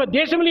 సర్వ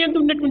దేశముల యందు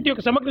ఉన్నటువంటి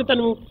ఒక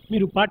సమగ్రతను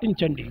మీరు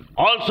పాటించండి.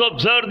 Also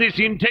observe this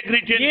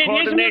integrity A and దేశం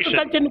యొక్క coordination.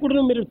 కల్చర్ను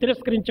కూడా మీరు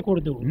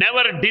తిరస్కరించకూడదు.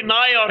 Never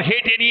deny or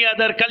hate any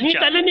other నీ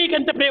culture. తల్లి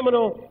నీకెంత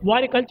ప్రేమనో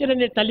వారి కల్చర్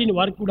అనే తల్లిని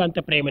వారికి కూడా అంత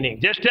ప్రేమనే.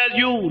 Just as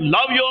you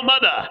love your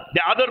mother,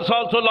 the others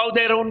also love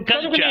their own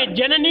కనుకనే culture.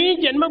 జననీ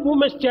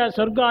జన్మభూమశ్చ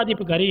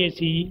స్వర్గాధిప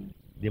గరేసి,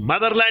 The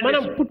motherland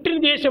మనం is పుట్టిన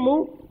దేశము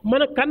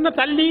మన కన్న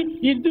తల్లి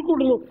ఇద్దరు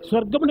కూడా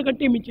స్వర్గముల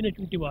కంటే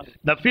మించినటువంటి వారు.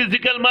 the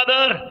physical mother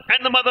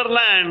and the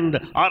motherland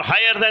are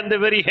higher than the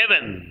very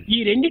heaven. ఈ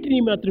రెండింటిని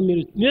మాత్రం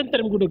మీరు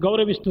నిరంతరం కూడా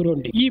గౌరవిస్తూ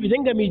రండి. ఈ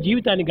విధంగా మీ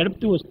జీవితాన్ని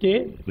గడుపుతూ వస్తే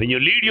When you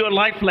lead your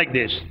life like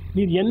this,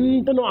 మీరు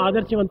ఎంతనో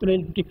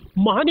ఆదర్శవంతులైనటువంటి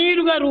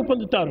మహనీయులుగా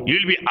రూపొందుతారు. you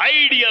will be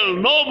ideal,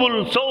 noble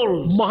souls.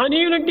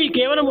 మహనీయులంటే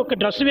కేవలం ఒక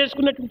డ్రెస్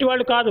వేసుకున్నటువంటి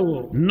వాళ్ళు కాదు.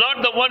 Not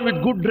the one with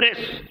good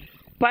dress.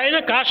 పైన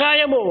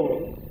కాషాయము,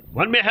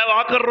 One may have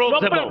ochre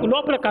robes above.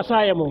 లోపల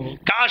కషాయము.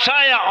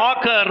 Kashaya,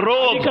 ochre,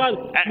 robes, అది కాదు.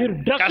 మీరు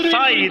and dress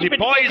kasai, the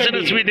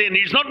poisonous within.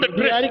 It's not the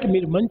dress. దానికి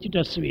మీరు మంచి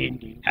డ్రెస్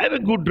వేయండి. Have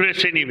a good dress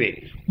anyway.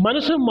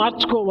 మనసు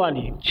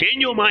మార్చుకోవాలి. Change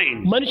your mind.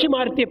 మనిషి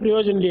మారితే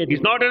ప్రయోజనం లేదు.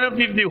 It's not enough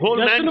if the whole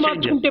man డ్రెస్సును changes.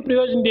 మార్చుకుంటే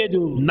ప్రయోజనం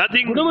లేదు.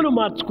 Nothing. గుణములు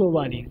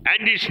మార్చుకోవాలి.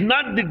 And it's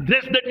not the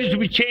dress that is to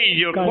be changed.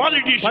 Your కానీ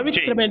quality should change.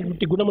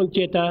 పవిత్రమైనటువంటి గుణముల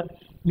చేత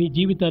మీ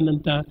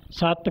జీవితాన్నంతా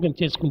సార్థకం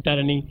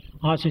చేసుకుంటారని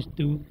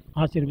ఆశిస్తూ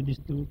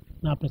ఆశీర్వదిస్తూ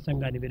నా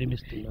ప్రసంగాన్ని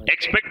విరమిస్తున్నాను.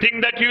 Expecting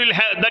that you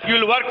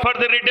will work for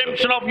the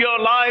redemption of your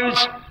lives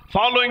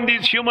following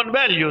these human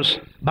values,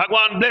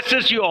 Bhagavan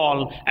blesses you all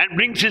and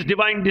brings his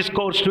divine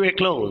discourse to a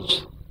close.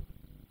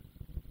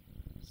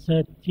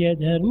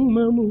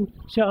 సత్యధర్మము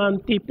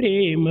శాంతి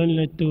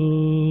ప్రేమలతో,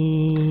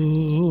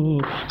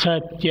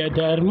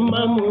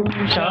 సత్యధర్మము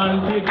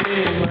శాంతి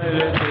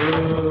ప్రేమలతో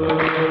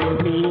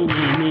నీ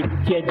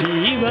నిత్య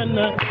జీవన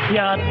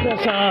యాత్ర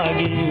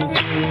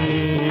సాగించు.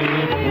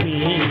 నీ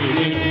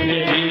నిత్య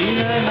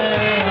జీవన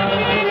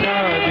యాత్ర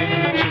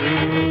సాగించు.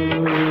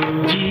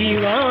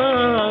 జీవా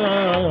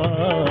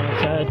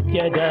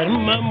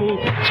సత్యధర్మము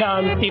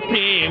శాంతి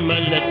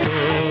ప్రేమలతో.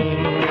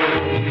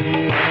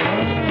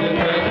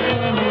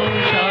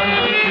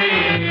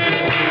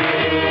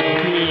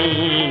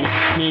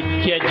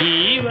 నిత్య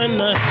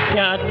జీవన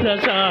యాత్ర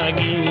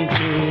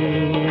సాగించు.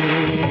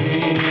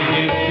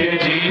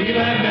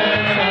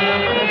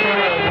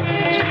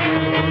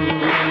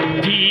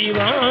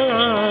 జీవా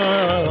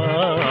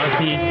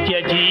నిత్య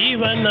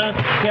జీవన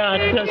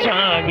యాత్ర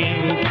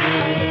సాగించు.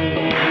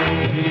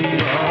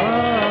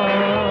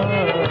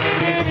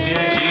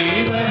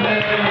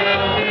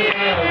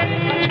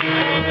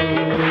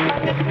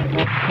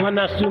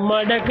 మనసు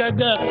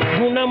మడకగా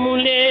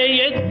గుణములే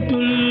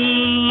ఎద్దుల్,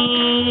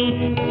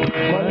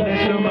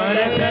 మనసు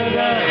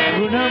మడకగా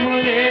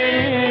గుణములే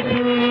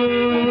ఎద్దుల్,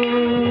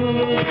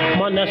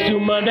 మనసు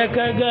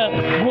మడకగా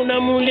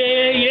గుణములే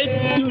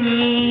ఎద్దుల్,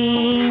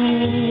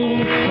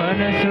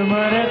 మనసు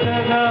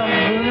మడకగా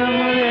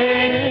గుణములే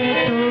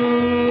ఎద్దుల్.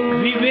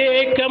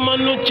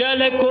 వివేకమను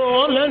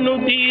చలకోలను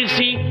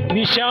తీసి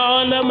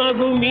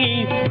విశాలమగు మీ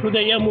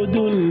హృదయము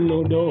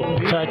దున్నుడో.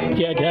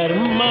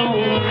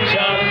 సత్యధర్మము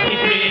శాంతి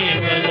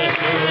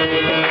ప్రేమలతో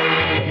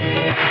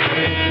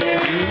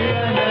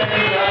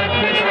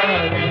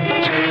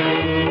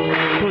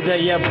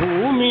హృదయ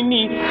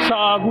భూమిని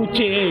సాగు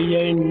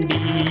చేయండి.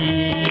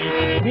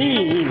 మీ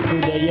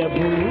హృదయ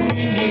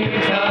భూమిని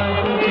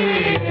సాగు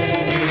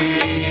చేయండి.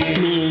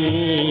 మీ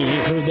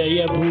హృదయ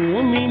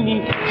భూమిని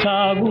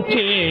సాగు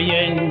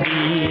చేయండి.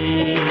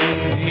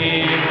 మీ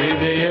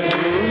హృదయ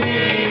భూమిని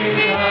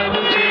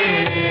సాగు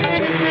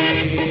చేయండి.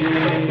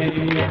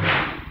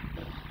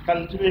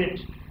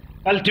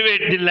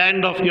 Cultivate the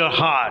land of your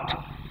heart.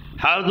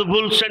 Have the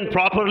bulls and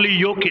properly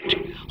yoke it,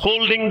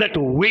 holding that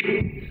whip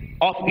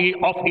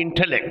of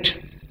intellect.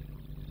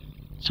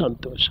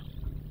 సంతోషం.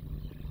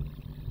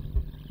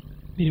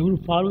 మీరు ఎవరు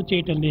ఫాలో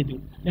చేయటం లేదు,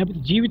 లేకపోతే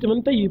జీవితం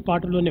అంతా ఈ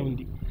పాటలోనే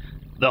ఉంది.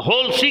 The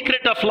whole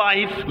secret of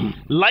life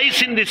lies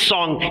in this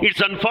song.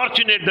 It's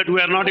unfortunate that we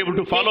are not able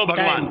to follow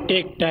Bhagavan.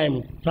 Take time.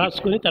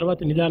 రాసుకొని తర్వాత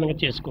నిదానంగా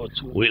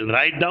చేసుకోవచ్చు. We'll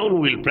write down,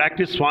 we'll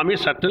practice Swami.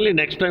 Certainly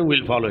next time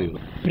we'll follow you.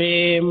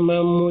 ప్రేమ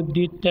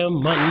ముదిత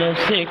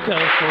మనసే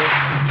కహో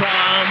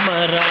రామ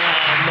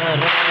రామ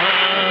రామ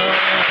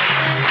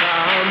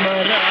రామ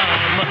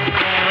రామ